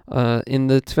 In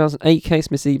the 2008 case,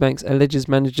 Miss Ebanks alleges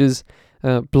managers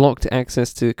blocked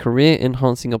access to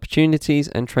career-enhancing opportunities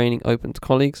and training open to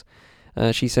colleagues.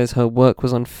 She says her work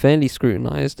was unfairly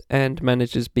scrutinised and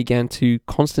managers began to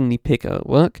constantly pick her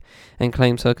work, and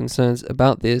claims her concerns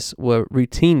about this were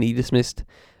routinely dismissed.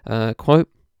 Quote,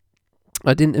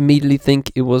 "I didn't immediately think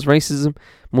it was racism,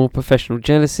 more professional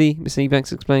jealousy," Miss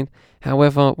Ebanks explained.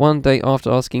 However, one day after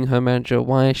asking her manager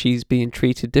why she's being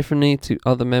treated differently to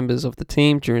other members of the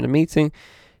team during a meeting,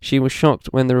 she was shocked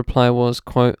when the reply was,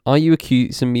 quote, "Are you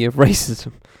accusing me of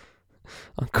racism?"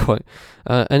 Unquote.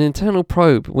 An internal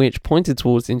probe which pointed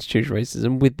towards institutional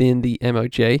racism within the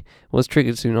MOJ was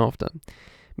triggered soon after.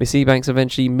 Miss Ebanks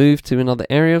eventually moved to another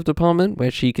area of the department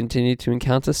where she continued to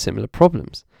encounter similar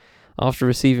problems. After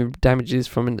receiving damages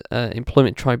from an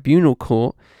employment tribunal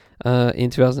court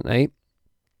in 2008,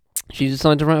 she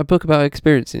decided to write a book about her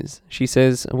experiences, she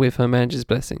says, with her manager's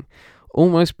blessing.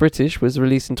 Almost British was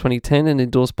released in 2010 and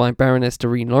endorsed by Baroness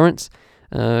Doreen Lawrence,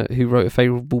 who wrote a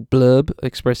favourable blurb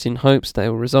expressing hopes that it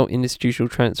will result in institutional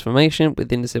transformation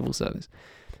within the civil service.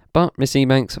 But Miss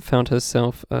Ebanks found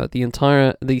herself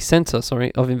the centre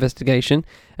of investigation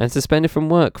and suspended from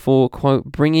work for, quote,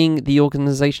 "bringing the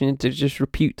organisation into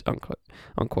disrepute,"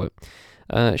 unquote.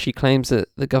 She claims that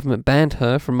the government banned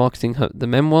her from marketing the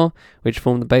memoir, which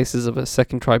formed the basis of a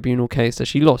second tribunal case that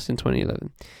she lost in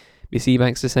 2011. Miss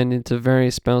Ebanks descended into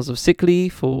various spells of sick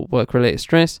leave for work-related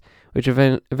stress, which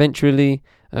eventually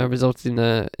resulted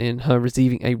in her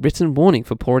receiving a written warning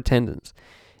for poor attendance.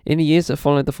 In the years that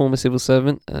followed, the former civil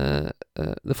servant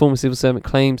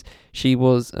claims she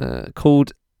was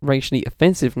called racially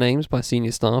offensive names by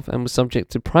senior staff and was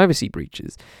subject to privacy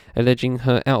breaches, alleging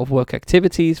her out-of-work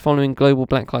activities following global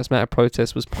Black Lives Matter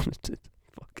protests was monitored.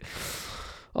 Fuck.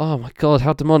 Oh my god,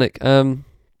 how demonic.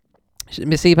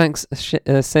 Miss Ebanks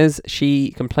says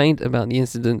she complained about the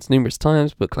incidents numerous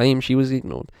times, but claims she was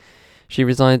ignored. She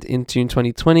resigned in June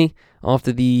 2020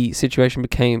 after the situation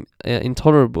became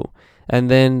intolerable, and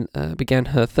then began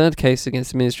her third case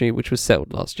against the ministry, which was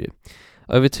settled last year.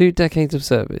 Over 2 decades of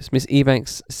service, Miss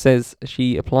Ebanks says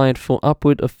she applied for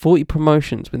upward of 40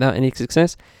 promotions without any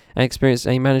success and experienced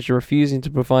a manager refusing to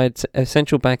provide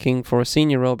essential backing for a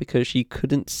senior role because she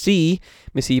couldn't see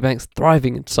Miss Ebanks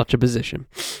thriving in such a position.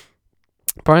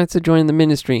 Prior to joining the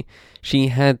ministry, she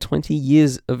had 20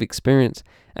 years of experience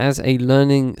as a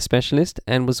learning specialist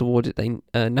and was awarded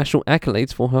national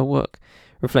accolades for her work.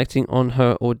 Reflecting on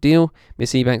her ordeal,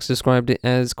 Miss Ebanks described it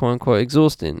as quote-unquote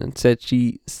exhausting and said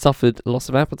she suffered loss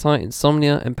of appetite,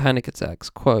 insomnia and panic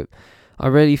attacks. Quote, I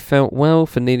rarely felt well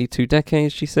for nearly 2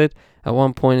 decades, she said. At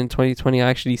one point in 2020, I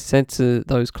actually said to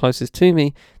those closest to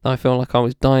me that I felt like I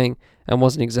was dying and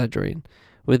wasn't exaggerating.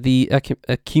 With the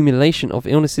accumulation of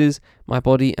illnesses, my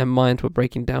body and mind were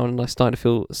breaking down and I started to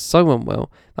feel so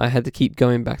unwell that I had to keep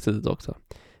going back to the doctor.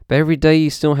 But every day you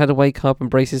still had to wake up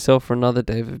and brace yourself for another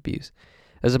day of abuse.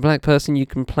 As a black person, you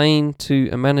complain to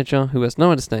a manager who has no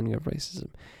understanding of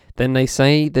racism. Then they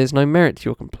say there's no merit to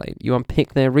your complaint. You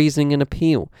unpick their reasoning and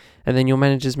appeal, and then your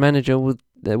manager's manager will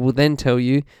then tell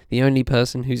you, the only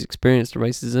person who's experienced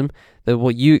racism, that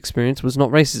what you experienced was not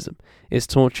racism. It's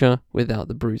torture without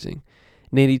the bruising.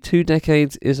 Nearly 2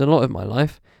 decades is a lot of my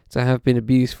life to have been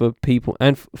abused for people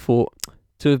and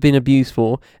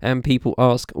and people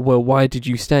ask, well, why did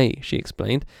you stay? She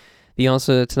explained. The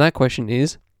answer to that question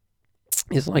is,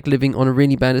 it's like living on a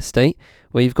really bad estate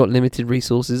where you've got limited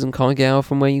resources and can't get out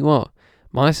from where you are.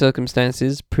 My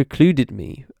circumstances precluded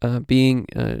me being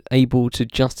able to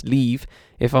just leave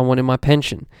if I wanted my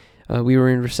pension. We were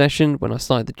in recession when I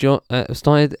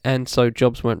started and so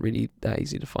jobs weren't really that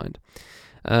easy to find.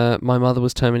 My mother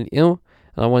was terminally ill,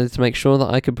 and I wanted to make sure that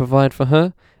I could provide for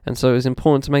her, and so it was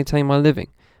important to maintain my living.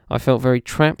 I felt very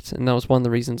trapped, and that was one of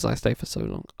the reasons I stayed for so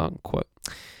long, unquote.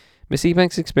 Miss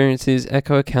Ebanks' experiences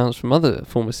echo accounts from other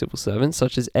former civil servants,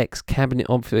 such as ex-Cabinet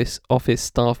Office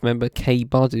staff member Kay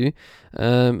Badu,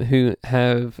 who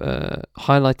have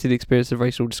highlighted the experience of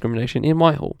racial discrimination in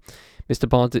Whitehall. Mr.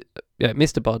 Badu,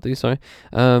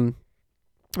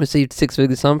 received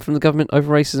 6-figure sum from the government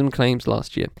over racism claims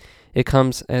last year. It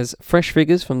comes as fresh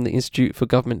figures from the Institute for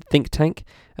Government think tank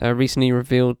recently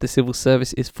revealed the civil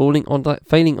service is failing on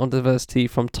diversity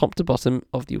from top to bottom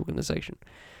of the organisation.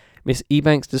 Miss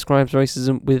Ebanks describes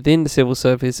racism within the civil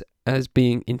service as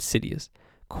being insidious.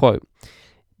 Quote,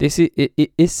 it's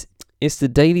the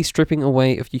daily stripping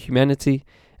away of your humanity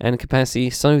and capacity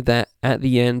so that at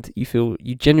the end you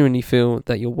genuinely feel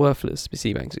that you're worthless, Miss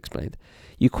Ebanks explained.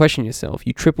 You question yourself,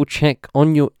 you triple check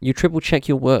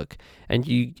your work and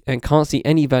can't see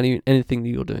any value in anything that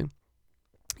you're doing.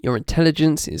 Your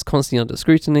intelligence is constantly under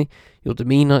scrutiny, your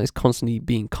demeanour is constantly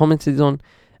being commented on,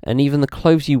 and even the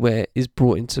clothes you wear is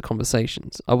brought into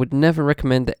conversations. I would never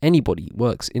recommend that anybody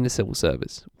works in the civil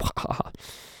service.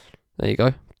 There you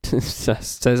go.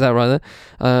 Says that right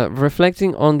there.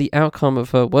 Reflecting on the outcome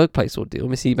of her workplace ordeal,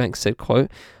 Miss Ebanks said,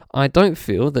 quote, I don't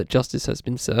feel that justice has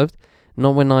been served,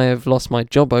 not when I have lost my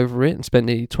job over it and spent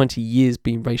nearly 20 years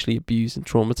being racially abused and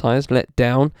traumatized, let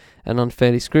down and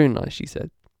unfairly scrutinized, she said.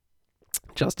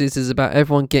 Justice is about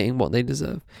everyone getting what they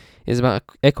deserve. It is about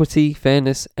equity,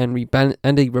 fairness, and a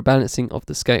rebalancing of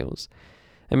the scales.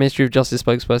 A Ministry of Justice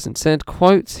spokesperson said,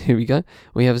 quote, here we go,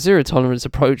 we have a zero tolerance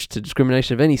approach to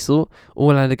discrimination of any sort.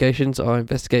 All allegations are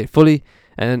investigated fully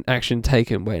and action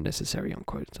taken where necessary,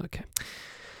 unquote. Okay.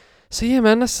 So yeah,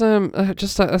 man, that's a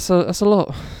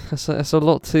lot. That's a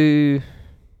lot to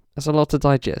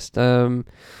digest.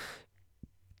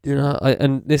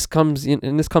 This comes at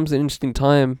an interesting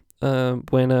time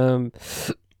when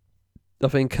I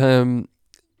think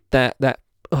that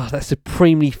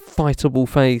supremely fightable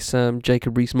face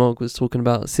Jacob Rees-Mogg was talking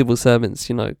about civil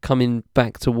servants, coming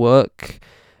back to work.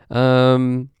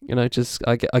 Just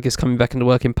I guess coming back into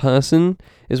work in person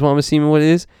is what I'm assuming what it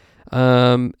is.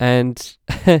 And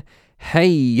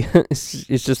hey, it's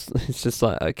just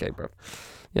like, okay, bro.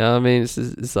 You know what I mean?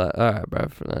 It's like, all right, bro.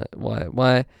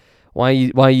 Why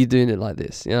are you doing it like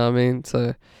this? You know what I mean?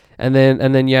 So, and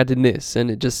then you add in this, and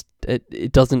it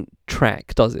doesn't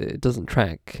track, does it? It doesn't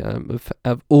track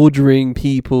of ordering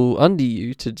people under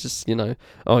you to just you not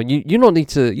need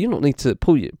to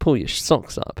pull your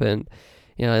socks up, and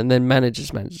and then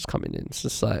managers coming in. It's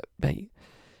just like, mate,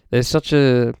 there's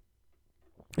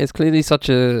clearly such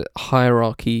a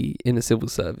hierarchy in the civil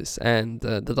service, and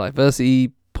the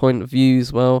diversity point of view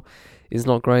as well is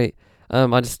not great. I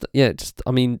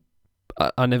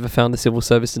never found the civil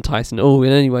service enticing at all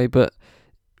in any way, but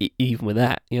even with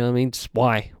that, you know what I mean? Just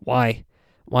why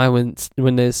when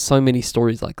there's so many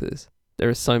stories like this? There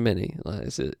are so many, like,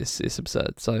 it's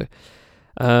absurd. So,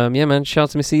 man, shout out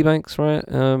to Miss Ebanks, right?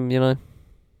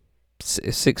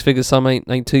 6-figure sum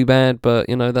ain't too bad, but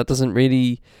that doesn't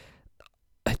really,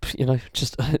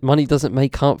 just money doesn't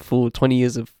make up for 20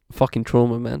 years of fucking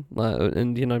trauma, man. Like,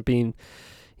 and being,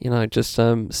 just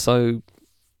so,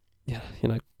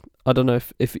 I don't know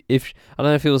if I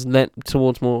don't know if it was lent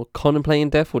towards more contemplating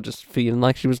death or just feeling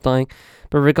like she was dying,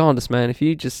 but regardless, man, if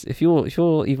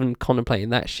you're even contemplating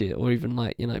that shit, or even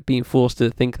like being forced to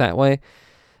think that way,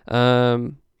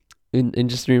 in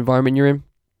just the environment you're in,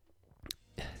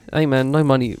 hey man, no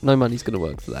money's gonna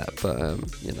work for that. But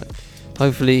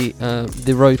hopefully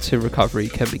the road to recovery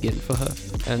can begin for her,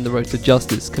 and the road to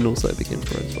justice can also begin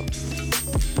for her as well.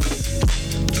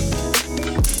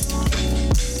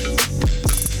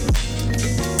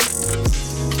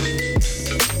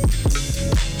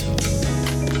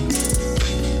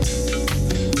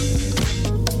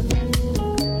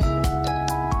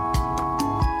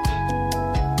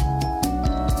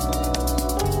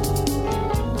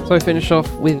 So I finish off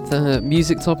with a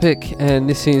music topic, and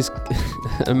this is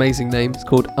amazing name. It's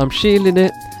called I'm Shielding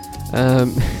It.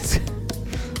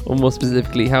 Or more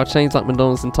specifically, how chains like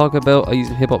McDonald's and Taco Bell are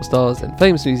using hip-hop stars and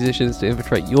famous musicians to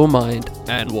infiltrate your mind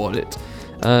and wallet.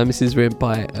 This is written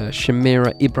by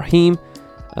Shamira Ibrahim.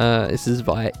 This is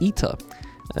via Eta,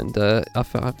 and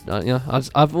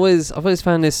I've always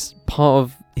found this part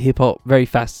of hip-hop very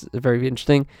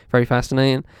interesting, very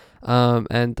fascinating.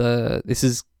 And this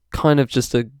is kind of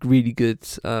just a really good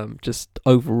just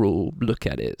overall look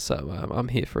at it, so I'm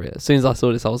here for it. As soon as I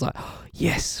saw this, I was like, oh,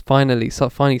 yes, finally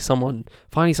someone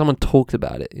talked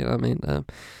about it, you know what I mean?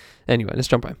 Anyway, let's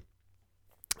jump right.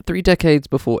 3 decades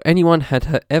before anyone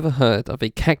had ever heard of a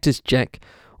Cactus Jack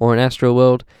or an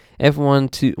Astroworld, everyone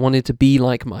wanted to be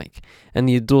like Mike, and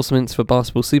the endorsements for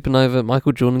basketball supernova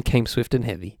Michael Jordan came swift and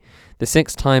heavy. The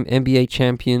 6-time NBA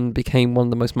champion became one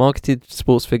of the most marketed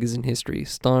sports figures in history,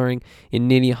 starring in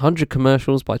nearly 100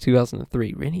 commercials by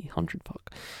 2003. Really? 100?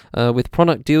 Fuck. With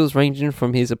product deals ranging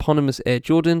from his eponymous Air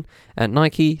Jordan at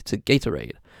Nike to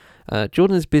Gatorade.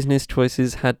 Jordan's business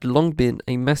choices had long been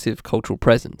a massive cultural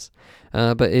presence,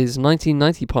 but his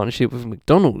 1990 partnership with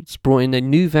McDonald's brought in a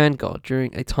new vanguard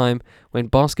during a time when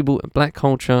basketball and black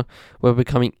culture were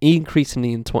becoming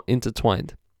increasingly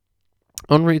intertwined.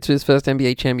 En route to his first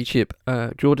NBA championship,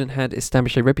 Jordan had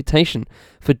established a reputation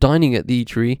for dining at the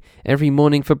eatery every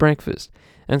morning for breakfast,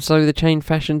 and so the chain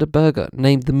fashioned a burger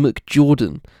named the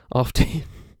McJordan after him.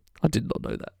 I did not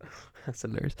know that. That's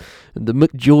hilarious. The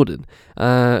McJordan,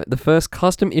 the first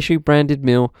custom-issue branded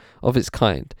meal of its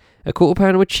kind. A quarter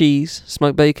pounder with cheese,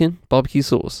 smoked bacon, barbecue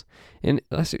sauce. And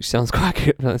that sounds quite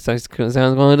good. That sounds quite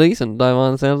decent. Don't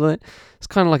mind, sounds like it's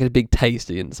kind of like a Big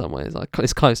Tasty in some ways. Like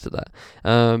it's close to that.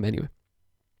 Anyway.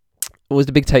 Or was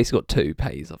the Big Tasty got 2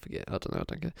 pays? I forget. I don't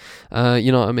know.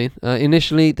 You know what I mean?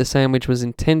 Initially, the sandwich was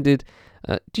intended.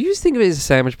 Do you think of it as a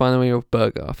sandwich, by the way, or a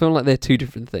burger? I feel like they're 2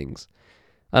 different things.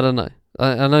 I don't know.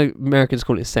 I know Americans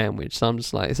call it a sandwich, so I'm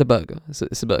just like, it's a burger. It's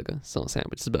a burger. It's not a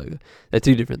sandwich. It's a burger. They're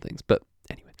 2 different things. But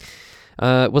anyway,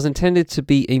 was intended to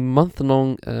be a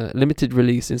month-long limited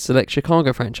release in select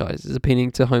Chicago franchises,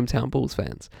 appealing to hometown Bulls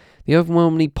fans. The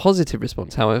overwhelmingly positive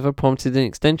response, however, prompted an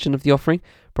extension of the offering,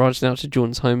 branching out to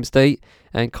Jordan's home state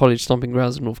and college stomping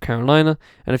grounds of North Carolina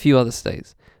and a few other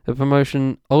states. The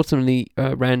promotion ultimately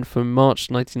ran from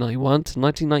March 1991 to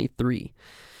 1993.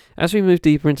 As we move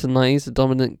deeper into the 90s, the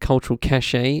dominant cultural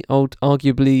cachet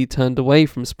arguably turned away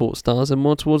from sports stars and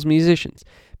more towards musicians,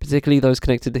 particularly those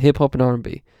connected to hip-hop and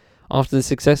R&B. After the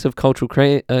success of cultural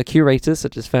curators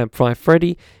such as Fab Five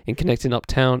Freddy in connecting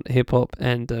uptown hip-hop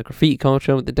and graffiti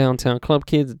culture with the downtown club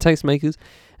kids and tastemakers,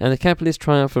 and the capitalist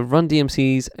triumph of Run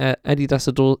DMC's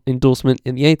Adidas endorsement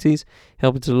in the 80s,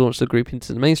 helping to launch the group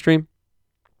into the mainstream,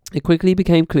 it quickly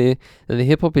became clear that the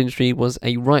hip-hop industry was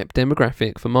a ripe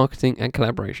demographic for marketing and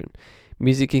collaboration.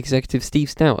 Music executive Steve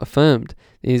Stout affirmed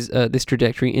this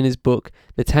trajectory in his book,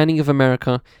 The Tanning of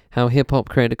America, How Hip-Hop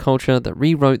Created a Culture That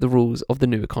Rewrote the Rules of the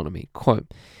New Economy. Quote,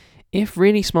 If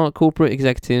really smart corporate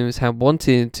executives had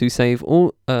wanted to save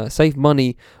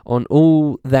money on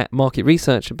all that market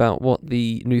research about what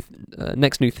the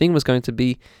next new thing was going to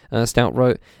be, Stout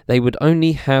wrote, they would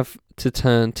only have to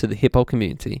turn to the hip hop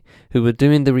community, who were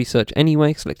doing the research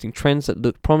anyway, selecting trends that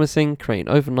looked promising, creating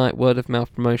overnight word of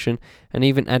mouth promotion, and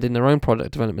even adding their own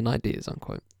product development ideas,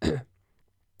 unquote.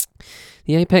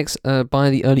 The apex by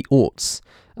the early aughts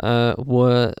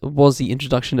was the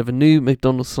introduction of a new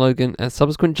McDonald's slogan and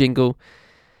subsequent jingle.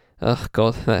 Oh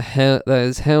God, that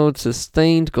has held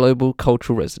sustained global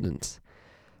cultural resonance.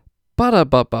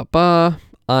 Ba-da-ba-ba-ba,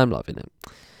 I'm loving it.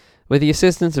 With the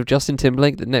assistance of Justin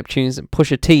Timberlake, the Neptunes, and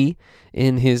Pusha T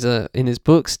in his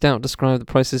book, Stout described the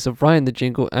process of writing the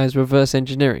jingle as reverse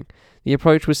engineering. The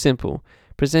approach was simple.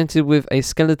 Presented with a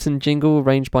skeleton jingle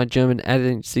arranged by German ad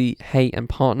agency Hay and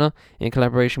Partner in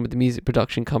collaboration with the music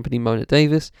production company Mona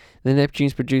Davis, the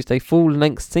Neptunes produced a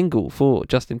full-length single for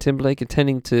Justin Timberlake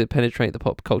intending to penetrate the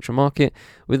pop culture market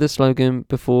with a slogan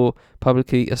before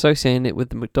publicly associating it with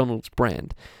the McDonald's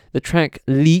brand. The track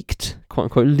leaked,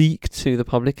 quote-unquote, leaked to the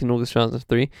public in August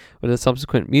 2003 with a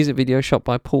subsequent music video shot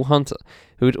by Paul Hunter,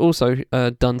 who had also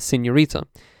done Senorita.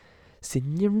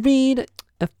 Senorita,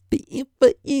 I feel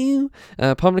for you.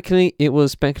 Publicly, it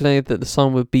was speculated that the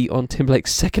song would be on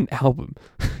Timberlake's second album.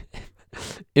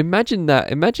 Imagine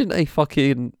that. Imagine a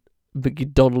fucking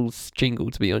McDonald's jingle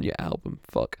to be on your album.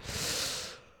 Fuck.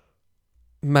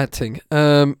 Mad thing.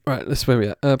 Right, let's where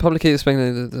we are. Publicly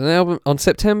expected an album. On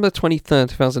September 23rd,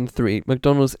 2003,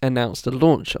 McDonald's announced the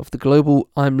launch of the global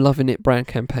I'm Loving It brand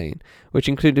campaign, which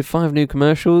included 5 new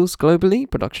commercials globally,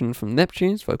 production from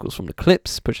Neptunes, vocals from The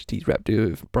Clips, Pusha T's rap duo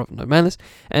with Brother No Malice,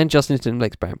 and Justin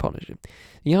Timberlake's brand partnership.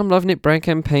 The I'm Loving It brand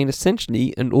campaign,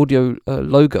 essentially an audio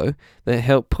logo that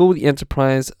helped pull the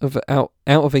enterprise out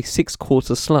of a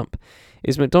 6-quarter slump,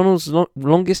 is McDonald's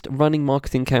longest running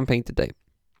marketing campaign to date.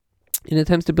 In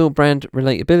attempts to build brand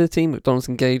relatability, McDonald's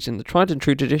engaged in the tried and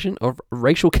true tradition of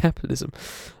racial capitalism.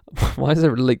 Why is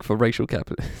there a link for racial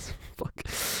capitalism?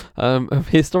 Fuck.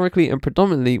 Historically and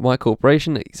predominantly white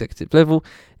corporation at executive level,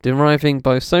 deriving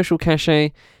both social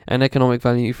cachet and economic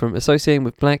value from associating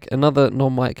with black and other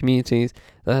non-white communities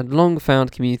that had long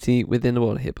found community within the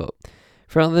world of hip-hop.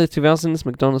 Throughout the 2000s,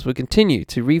 McDonald's would continue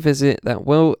to revisit that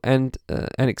well and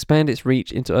expand its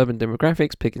reach into urban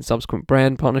demographics, picking subsequent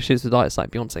brand partnerships with artists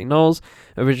like Beyonce Knowles,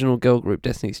 original girl group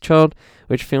Destiny's Child,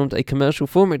 which filmed a commercial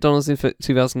for McDonald's in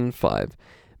 2005.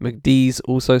 McD's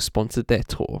also sponsored their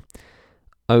tour.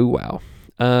 Oh wow.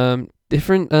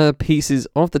 Different pieces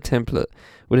of the template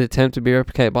would attempt to be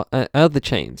replicated by other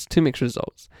chains to mixed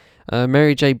results.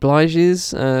 Mary J. Blige's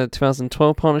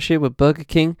 2012 partnership with Burger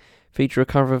King feature a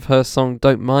cover of her song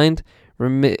Don't Mind,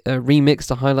 remixed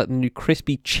to highlight the new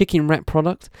crispy chicken wrap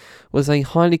product, was a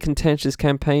highly contentious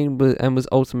campaign and was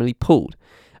ultimately pulled.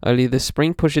 Earlier this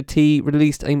spring, Pusha T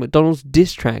released a McDonald's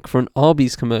diss track for an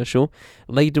Arby's commercial,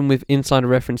 laden with insider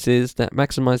references that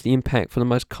maximised the impact for the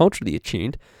most culturally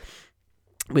attuned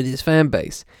with his fan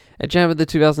base. A jab at the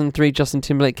 2003 Justin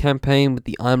Timberlake campaign with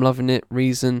the I'm Loving It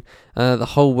reason, the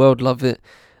whole world love it.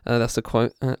 That's a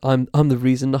quote. I'm the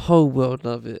reason the whole world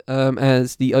love it.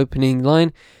 As the opening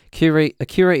line, a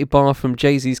curated bar from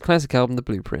Jay-Z's classic album, The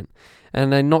Blueprint,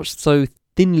 and a not so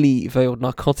thinly veiled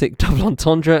narcotic double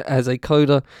entendre as a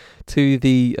coda to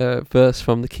the verse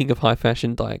from the King of High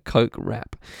Fashion Diet Coke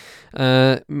rap.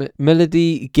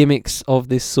 Melody gimmicks of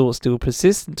this sort still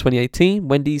persist. In 2018,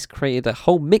 Wendy's created a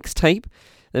whole mixtape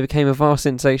that became a viral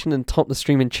sensation and topped the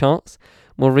streaming charts.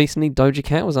 More recently, Doja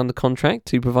Cat was under contract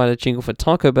to provide a jingle for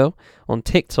Taco Bell on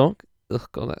TikTok. Oh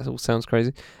God, that all sounds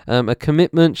crazy. A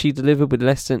commitment she delivered with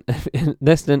less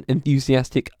than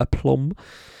enthusiastic aplomb.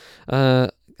 I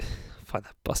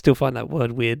still find that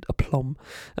word weird, aplomb.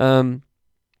 But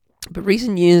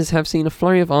recent years have seen a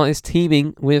flurry of artists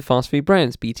teaming with fast food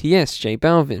brands. BTS, J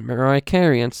Balvin, Mariah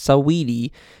Carey, and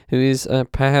Saweetie, who is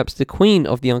perhaps the queen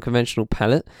of the unconventional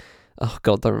palette. Oh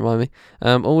God, don't remind me.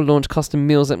 All launched custom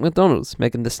meals at McDonald's.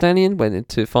 Megan Thee Stallion went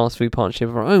into fast food partnership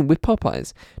of her own with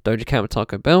Popeyes. Doja Cat with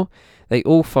Taco Bell. They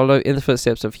all follow in the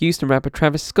footsteps of Houston rapper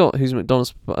Travis Scott, whose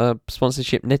McDonald's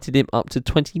sponsorship netted him up to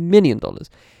 $20 million.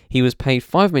 He was paid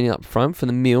 $5 million up front for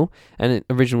the meal and an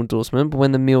original endorsement, but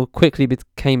when the meal quickly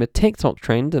became a TikTok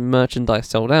trend and merchandise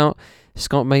sold out,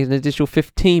 Scott made an additional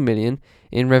 $15 million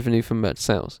in revenue from merch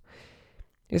sales.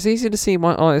 It's easy to see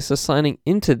why artists are signing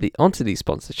onto these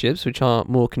sponsorships, which are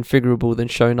more configurable than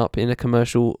showing up in a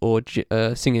commercial or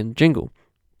singing jingle,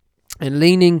 and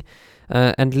leaning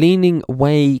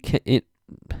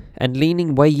and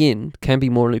leaning way in can be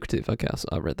more lucrative. Okay,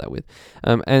 I read that with.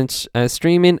 And as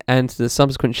streaming and the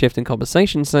subsequent shift in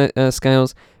compensation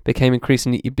scales became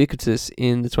increasingly ubiquitous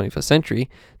in the 21st century,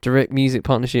 direct music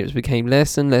partnerships became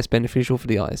less and less beneficial for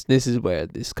the artist. This is where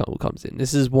this comes in.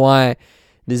 This is why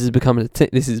this has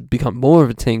become more of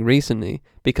a thing recently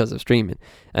because of streaming.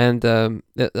 And I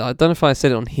don't know if I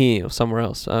said it on here or somewhere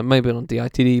else, maybe on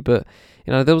DITD, but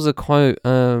there was a quote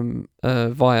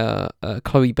via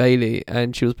Chloe Bailey,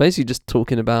 and she was basically just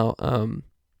talking about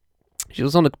she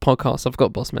was on a podcast. I've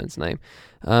got Bossman's name,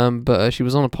 but she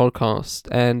was on a podcast,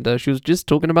 and she was just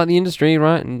talking about the industry,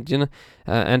 right? And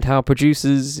and how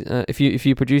producers, if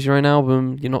you produce your own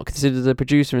album, you're not considered a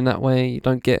producer in that way. You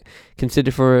don't get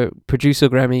considered for a producer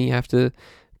Grammy. You have to,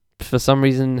 for some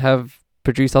reason, have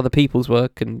produced other people's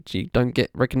work, and you don't get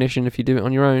recognition if you do it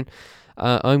on your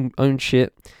own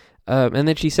shit. And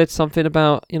then she said something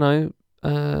about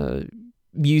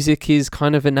music is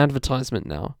kind of an advertisement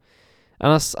now.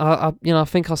 And I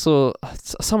think I saw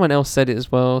someone else said it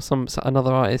as well.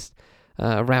 Another artist,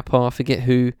 a rapper, I forget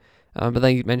who, but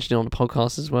they mentioned it on the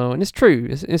podcast as well. And it's true.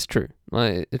 It's true.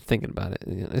 Like, thinking about it,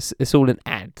 it's all an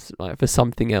ad, like, for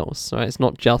something else. Right? It's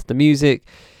not just the music.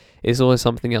 It's always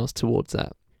something else towards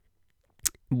that.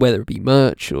 Whether it be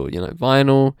merch or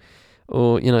vinyl,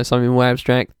 or something more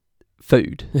abstract.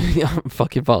 Food,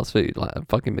 fucking fast food, like a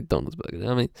fucking McDonald's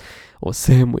burger, or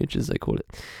sandwich as they call it.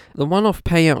 The one-off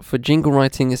payout for jingle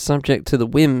writing is subject to the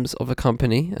whims of a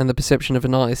company and the perception of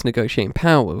an artist's negotiating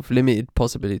power with limited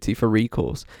possibility for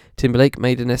recourse. Timberlake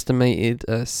made an estimated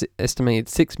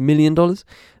 $6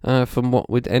 million from what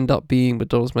would end up being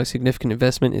McDonald's most significant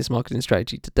investment in its marketing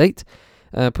strategy to date.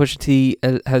 Pusha T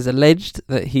has alleged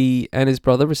that he and his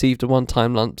brother received a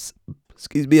one-time lump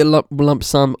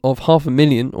sum of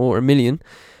 $500,000 or $1 million,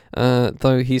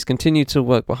 though he's continued to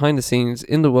work behind the scenes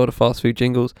in the world of fast food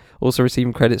jingles, also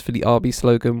receiving credits for the Arby's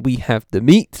slogan, "We have the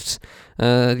meats,"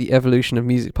 the evolution of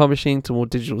music publishing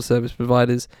toward digital service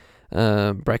providers,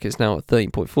 brackets now at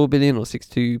 $13.4 billion or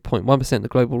 62.1% of the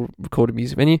global recorded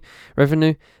music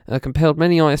revenue, compelled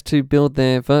many artists to build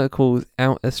their verticals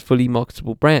out as fully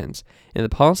marketable brands. In the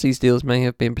past, these deals may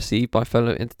have been perceived by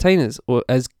fellow entertainers or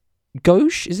as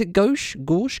gauche, is it gauche?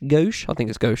 Gauche? I think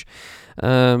it's gauche.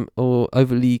 Or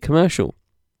overly commercial.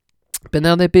 But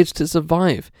now they're bids to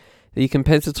survive the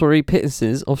compensatory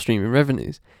pittances of streaming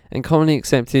revenues and commonly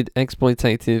accepted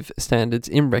exploitative standards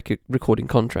in recording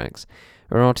contracts.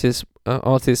 Where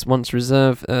artists once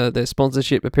reserve their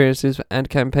sponsorship appearances for ad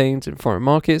campaigns in foreign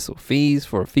markets or fees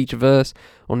for a feature verse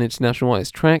on an international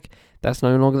artist track, that's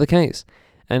no longer the case.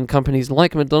 And companies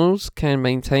like McDonald's can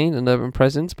maintain an urban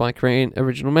presence by creating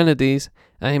original melodies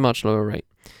at a much lower rate.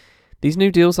 These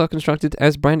new deals are constructed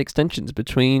as brand extensions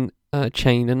between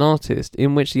chain and artist,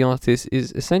 in which the artist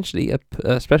is essentially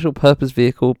a special purpose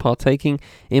vehicle partaking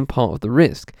in part of the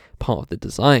risk, part of the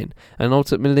design, and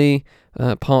ultimately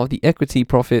part of the equity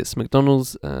profits.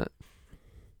 McDonald's...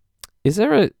 is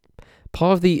there a...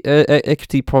 Part of the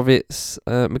equity profits,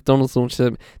 McDonald's launched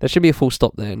there should be a full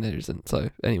stop there, and there isn't. So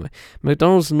anyway,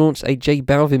 McDonald's launched a J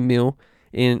Balvin meal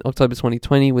in October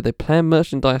 2020 with a planned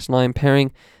merchandise line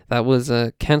pairing that was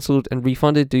cancelled and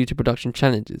refunded due to production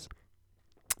challenges.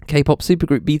 K-pop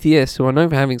supergroup BTS, who are known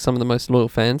for having some of the most loyal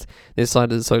fans this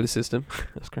side of the solar system,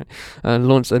 that's great,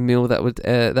 launched a meal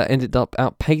that ended up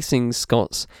outpacing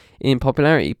Scott's in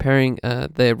popularity, pairing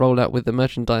their rollout with the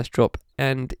merchandise drop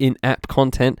and in-app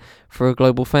content for a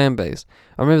global fan base.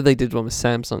 I remember they did one with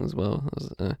Samsung as well.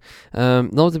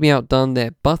 Not to be outdone,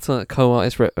 their Butter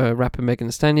co-artist rapper Megan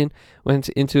Thee Stallion went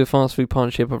into a fast food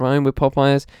partnership of her own with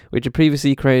Popeyes, which had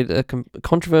previously created a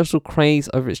controversial craze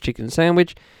over its chicken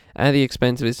sandwich at the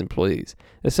expense of its employees.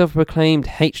 The self-proclaimed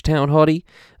H-Town hottie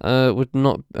would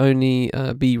not only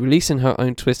be releasing her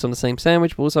own twist on the same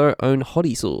sandwich, but also her own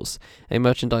hottie sauce, a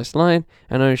merchandise line,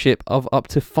 and ownership of up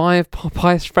to 5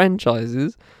 Popeyes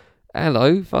franchises.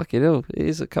 Hello, fucking hell, it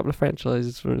is a couple of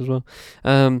franchises for it as well.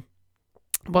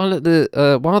 While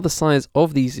the size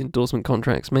of these endorsement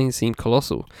contracts may seem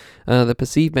colossal, the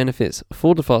perceived benefits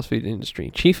for the fast food industry,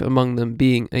 chief among them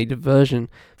being a diversion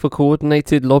for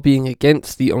coordinated lobbying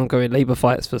against the ongoing labour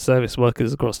fights for service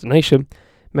workers across the nation,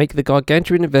 make the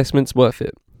gargantuan investments worth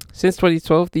it. Since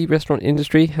 2012, the restaurant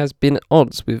industry has been at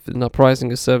odds with an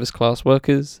uprising of service class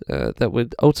workers that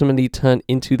would ultimately turn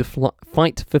into the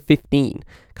fight for 15.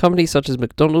 Companies such as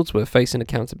McDonald's were facing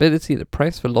accountability of the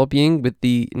press for lobbying with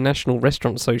the National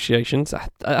Restaurant Associations.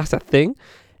 That's a thing?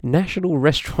 National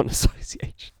Restaurant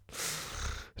Association.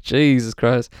 Jesus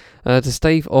Christ. To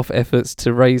stave off efforts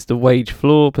to raise the wage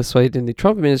floor, persuading the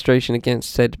Trump administration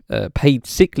against said paid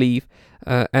sick leave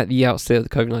at the outset of the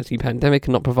COVID-19 pandemic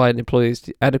and not providing employees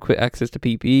adequate access to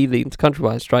PPE, leading to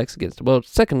countrywide strikes against the world's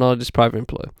second largest private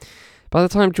employer. By the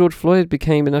time George Floyd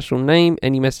became a national name,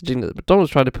 any messaging that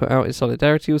McDonald's tried to put out in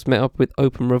solidarity was met up with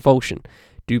open revulsion.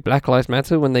 Do Black Lives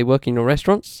Matter when they work in your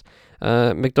restaurants?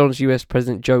 McDonald's US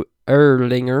President Joe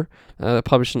Erlinger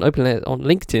published an open letter on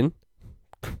LinkedIn.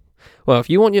 Well, if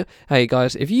you want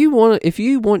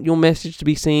your message to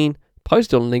be seen,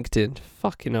 post it on LinkedIn.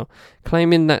 Fucking hell.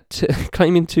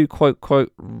 Claiming to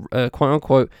quote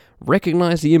unquote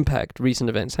recognize the impact recent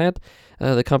events had.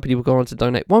 The company will go on to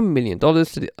donate $1 million to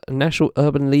the National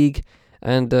Urban League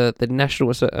and the National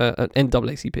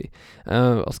NAACP.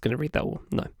 I was going to read that all.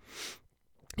 No.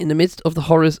 In the midst of the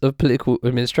horrors of political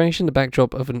administration, the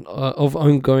backdrop of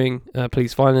ongoing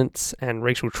police violence and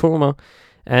racial trauma,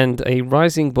 and a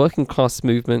rising working class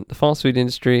movement, the fast food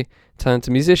industry turned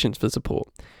to musicians for support.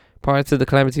 Prior to the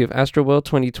calamity of Astroworld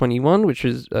 2021, which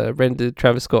has rendered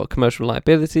Travis Scott a commercial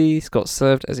liability, Scott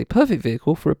served as a perfect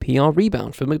vehicle for a PR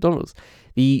rebound for McDonald's.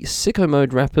 The Sicko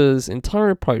Mode rapper's entire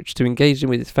approach to engaging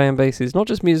with his fan base is not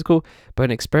just musical, but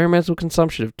an experimental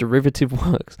consumption of derivative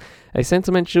works. A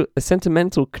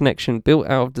sentimental connection built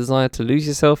out of desire to lose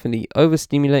yourself in the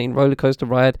overstimulating rollercoaster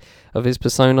ride of his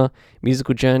persona,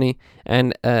 musical journey,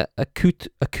 and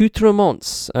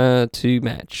accoutrements to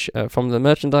match. From the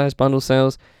merchandise bundle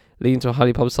sales, leading to a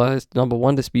highly publicized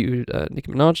 #1 dispute with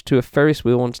Nicki Minaj, to a Ferris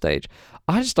wheel on stage.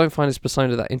 I just don't find his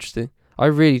persona that interesting. I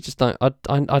really just don't. I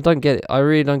don't get it. I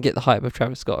really don't get the hype of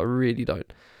Travis Scott. I really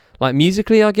don't. Like,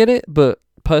 musically, I get it, but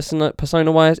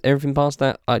persona-wise, everything past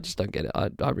that, I just don't get it.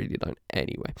 I really don't.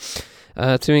 Anyway,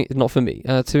 not for me.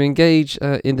 To engage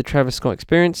in the Travis Scott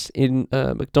experience in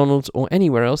McDonald's or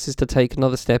anywhere else is to take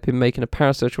another step in making a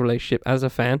parasocial relationship as a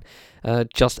fan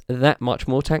just that much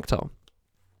more tactile.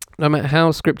 No matter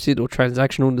how scripted or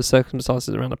transactional the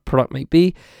circumstances around a product may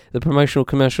be, the promotional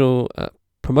commercial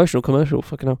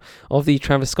of the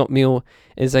Travis Scott meal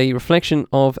is a reflection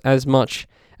of as much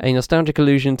a nostalgic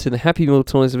allusion to the Happy Meal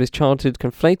toys of his childhood,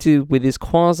 conflated with his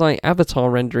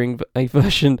quasi-avatar rendering a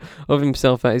version of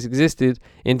himself that has existed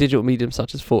in digital mediums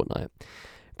such as Fortnite.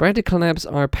 Branded collabs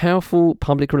are a powerful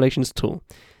public relations tool.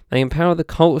 They empower the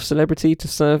cult of celebrity to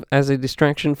serve as a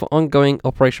distraction for ongoing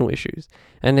operational issues,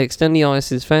 and they extend the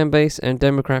artist's fan base and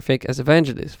demographic as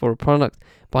evangelists for a product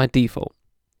by default.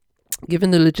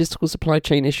 Given the logistical supply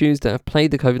chain issues that have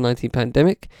plagued the COVID-19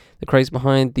 pandemic, the craze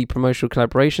behind the promotional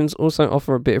collaborations also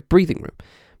offer a bit of breathing room.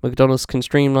 McDonald's can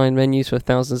streamline menus for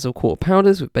thousands of quarter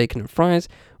pounders with bacon and fries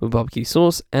with barbecue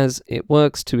sauce as it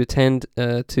works to attend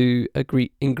to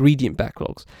ingredient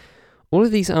backlogs. All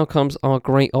of these outcomes are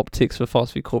great optics for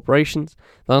fast food corporations,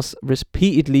 thus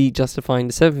repeatedly justifying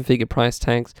the seven-figure price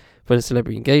tags for the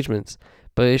celebrity engagements.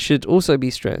 But it should also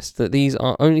be stressed that these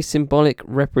are only symbolic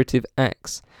reparative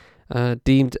acts,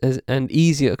 deemed as an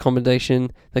easier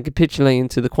accommodation than capitulating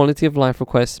to the quality of life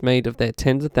requests made of their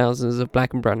tens of thousands of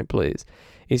black and brown employees.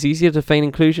 It's easier to feign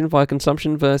inclusion via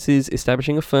consumption versus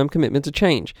establishing a firm commitment to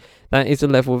change. That is a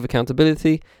level of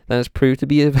accountability that has proved to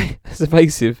be as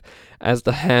evasive as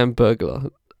the Hamburglar.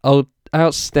 Oh,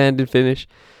 outstanding finish.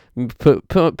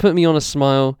 Put me on a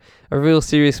smile. A real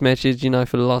serious message,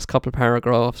 for the last couple of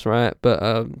paragraphs, right? But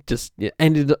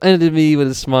ended me with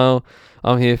a smile.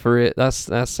 I'm here for it. That's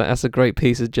a great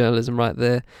piece of journalism right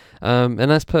there. And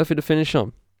that's perfect to finish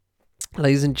on.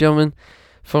 Ladies and gentlemen,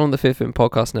 from the Fifth Win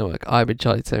Podcast Network, I've been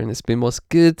Charlie Terry, and it's been What's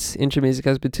Good. Intro music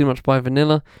has been Too Much by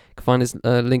Vanilla. You can find his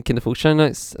link in the full show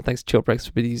notes. Thanks to Chill Breaks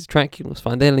for the use track. You can also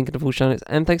find their link in the full show notes.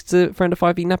 And thanks to friend of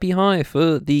 5e Nappy High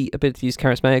for the ability to use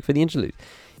Charismatic for the interlude.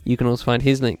 You can also find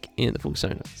his link in the full show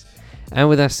notes. And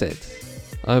with that said,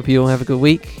 I hope you all have a good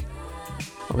week.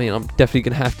 I mean, I'm definitely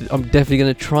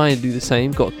gonna try and do the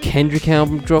same. Got a Kendrick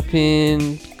album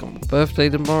dropping. Got my birthday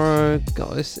tomorrow.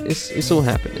 It's all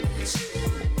happening.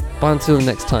 But until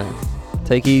next time,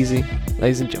 take it easy,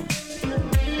 ladies and gentlemen.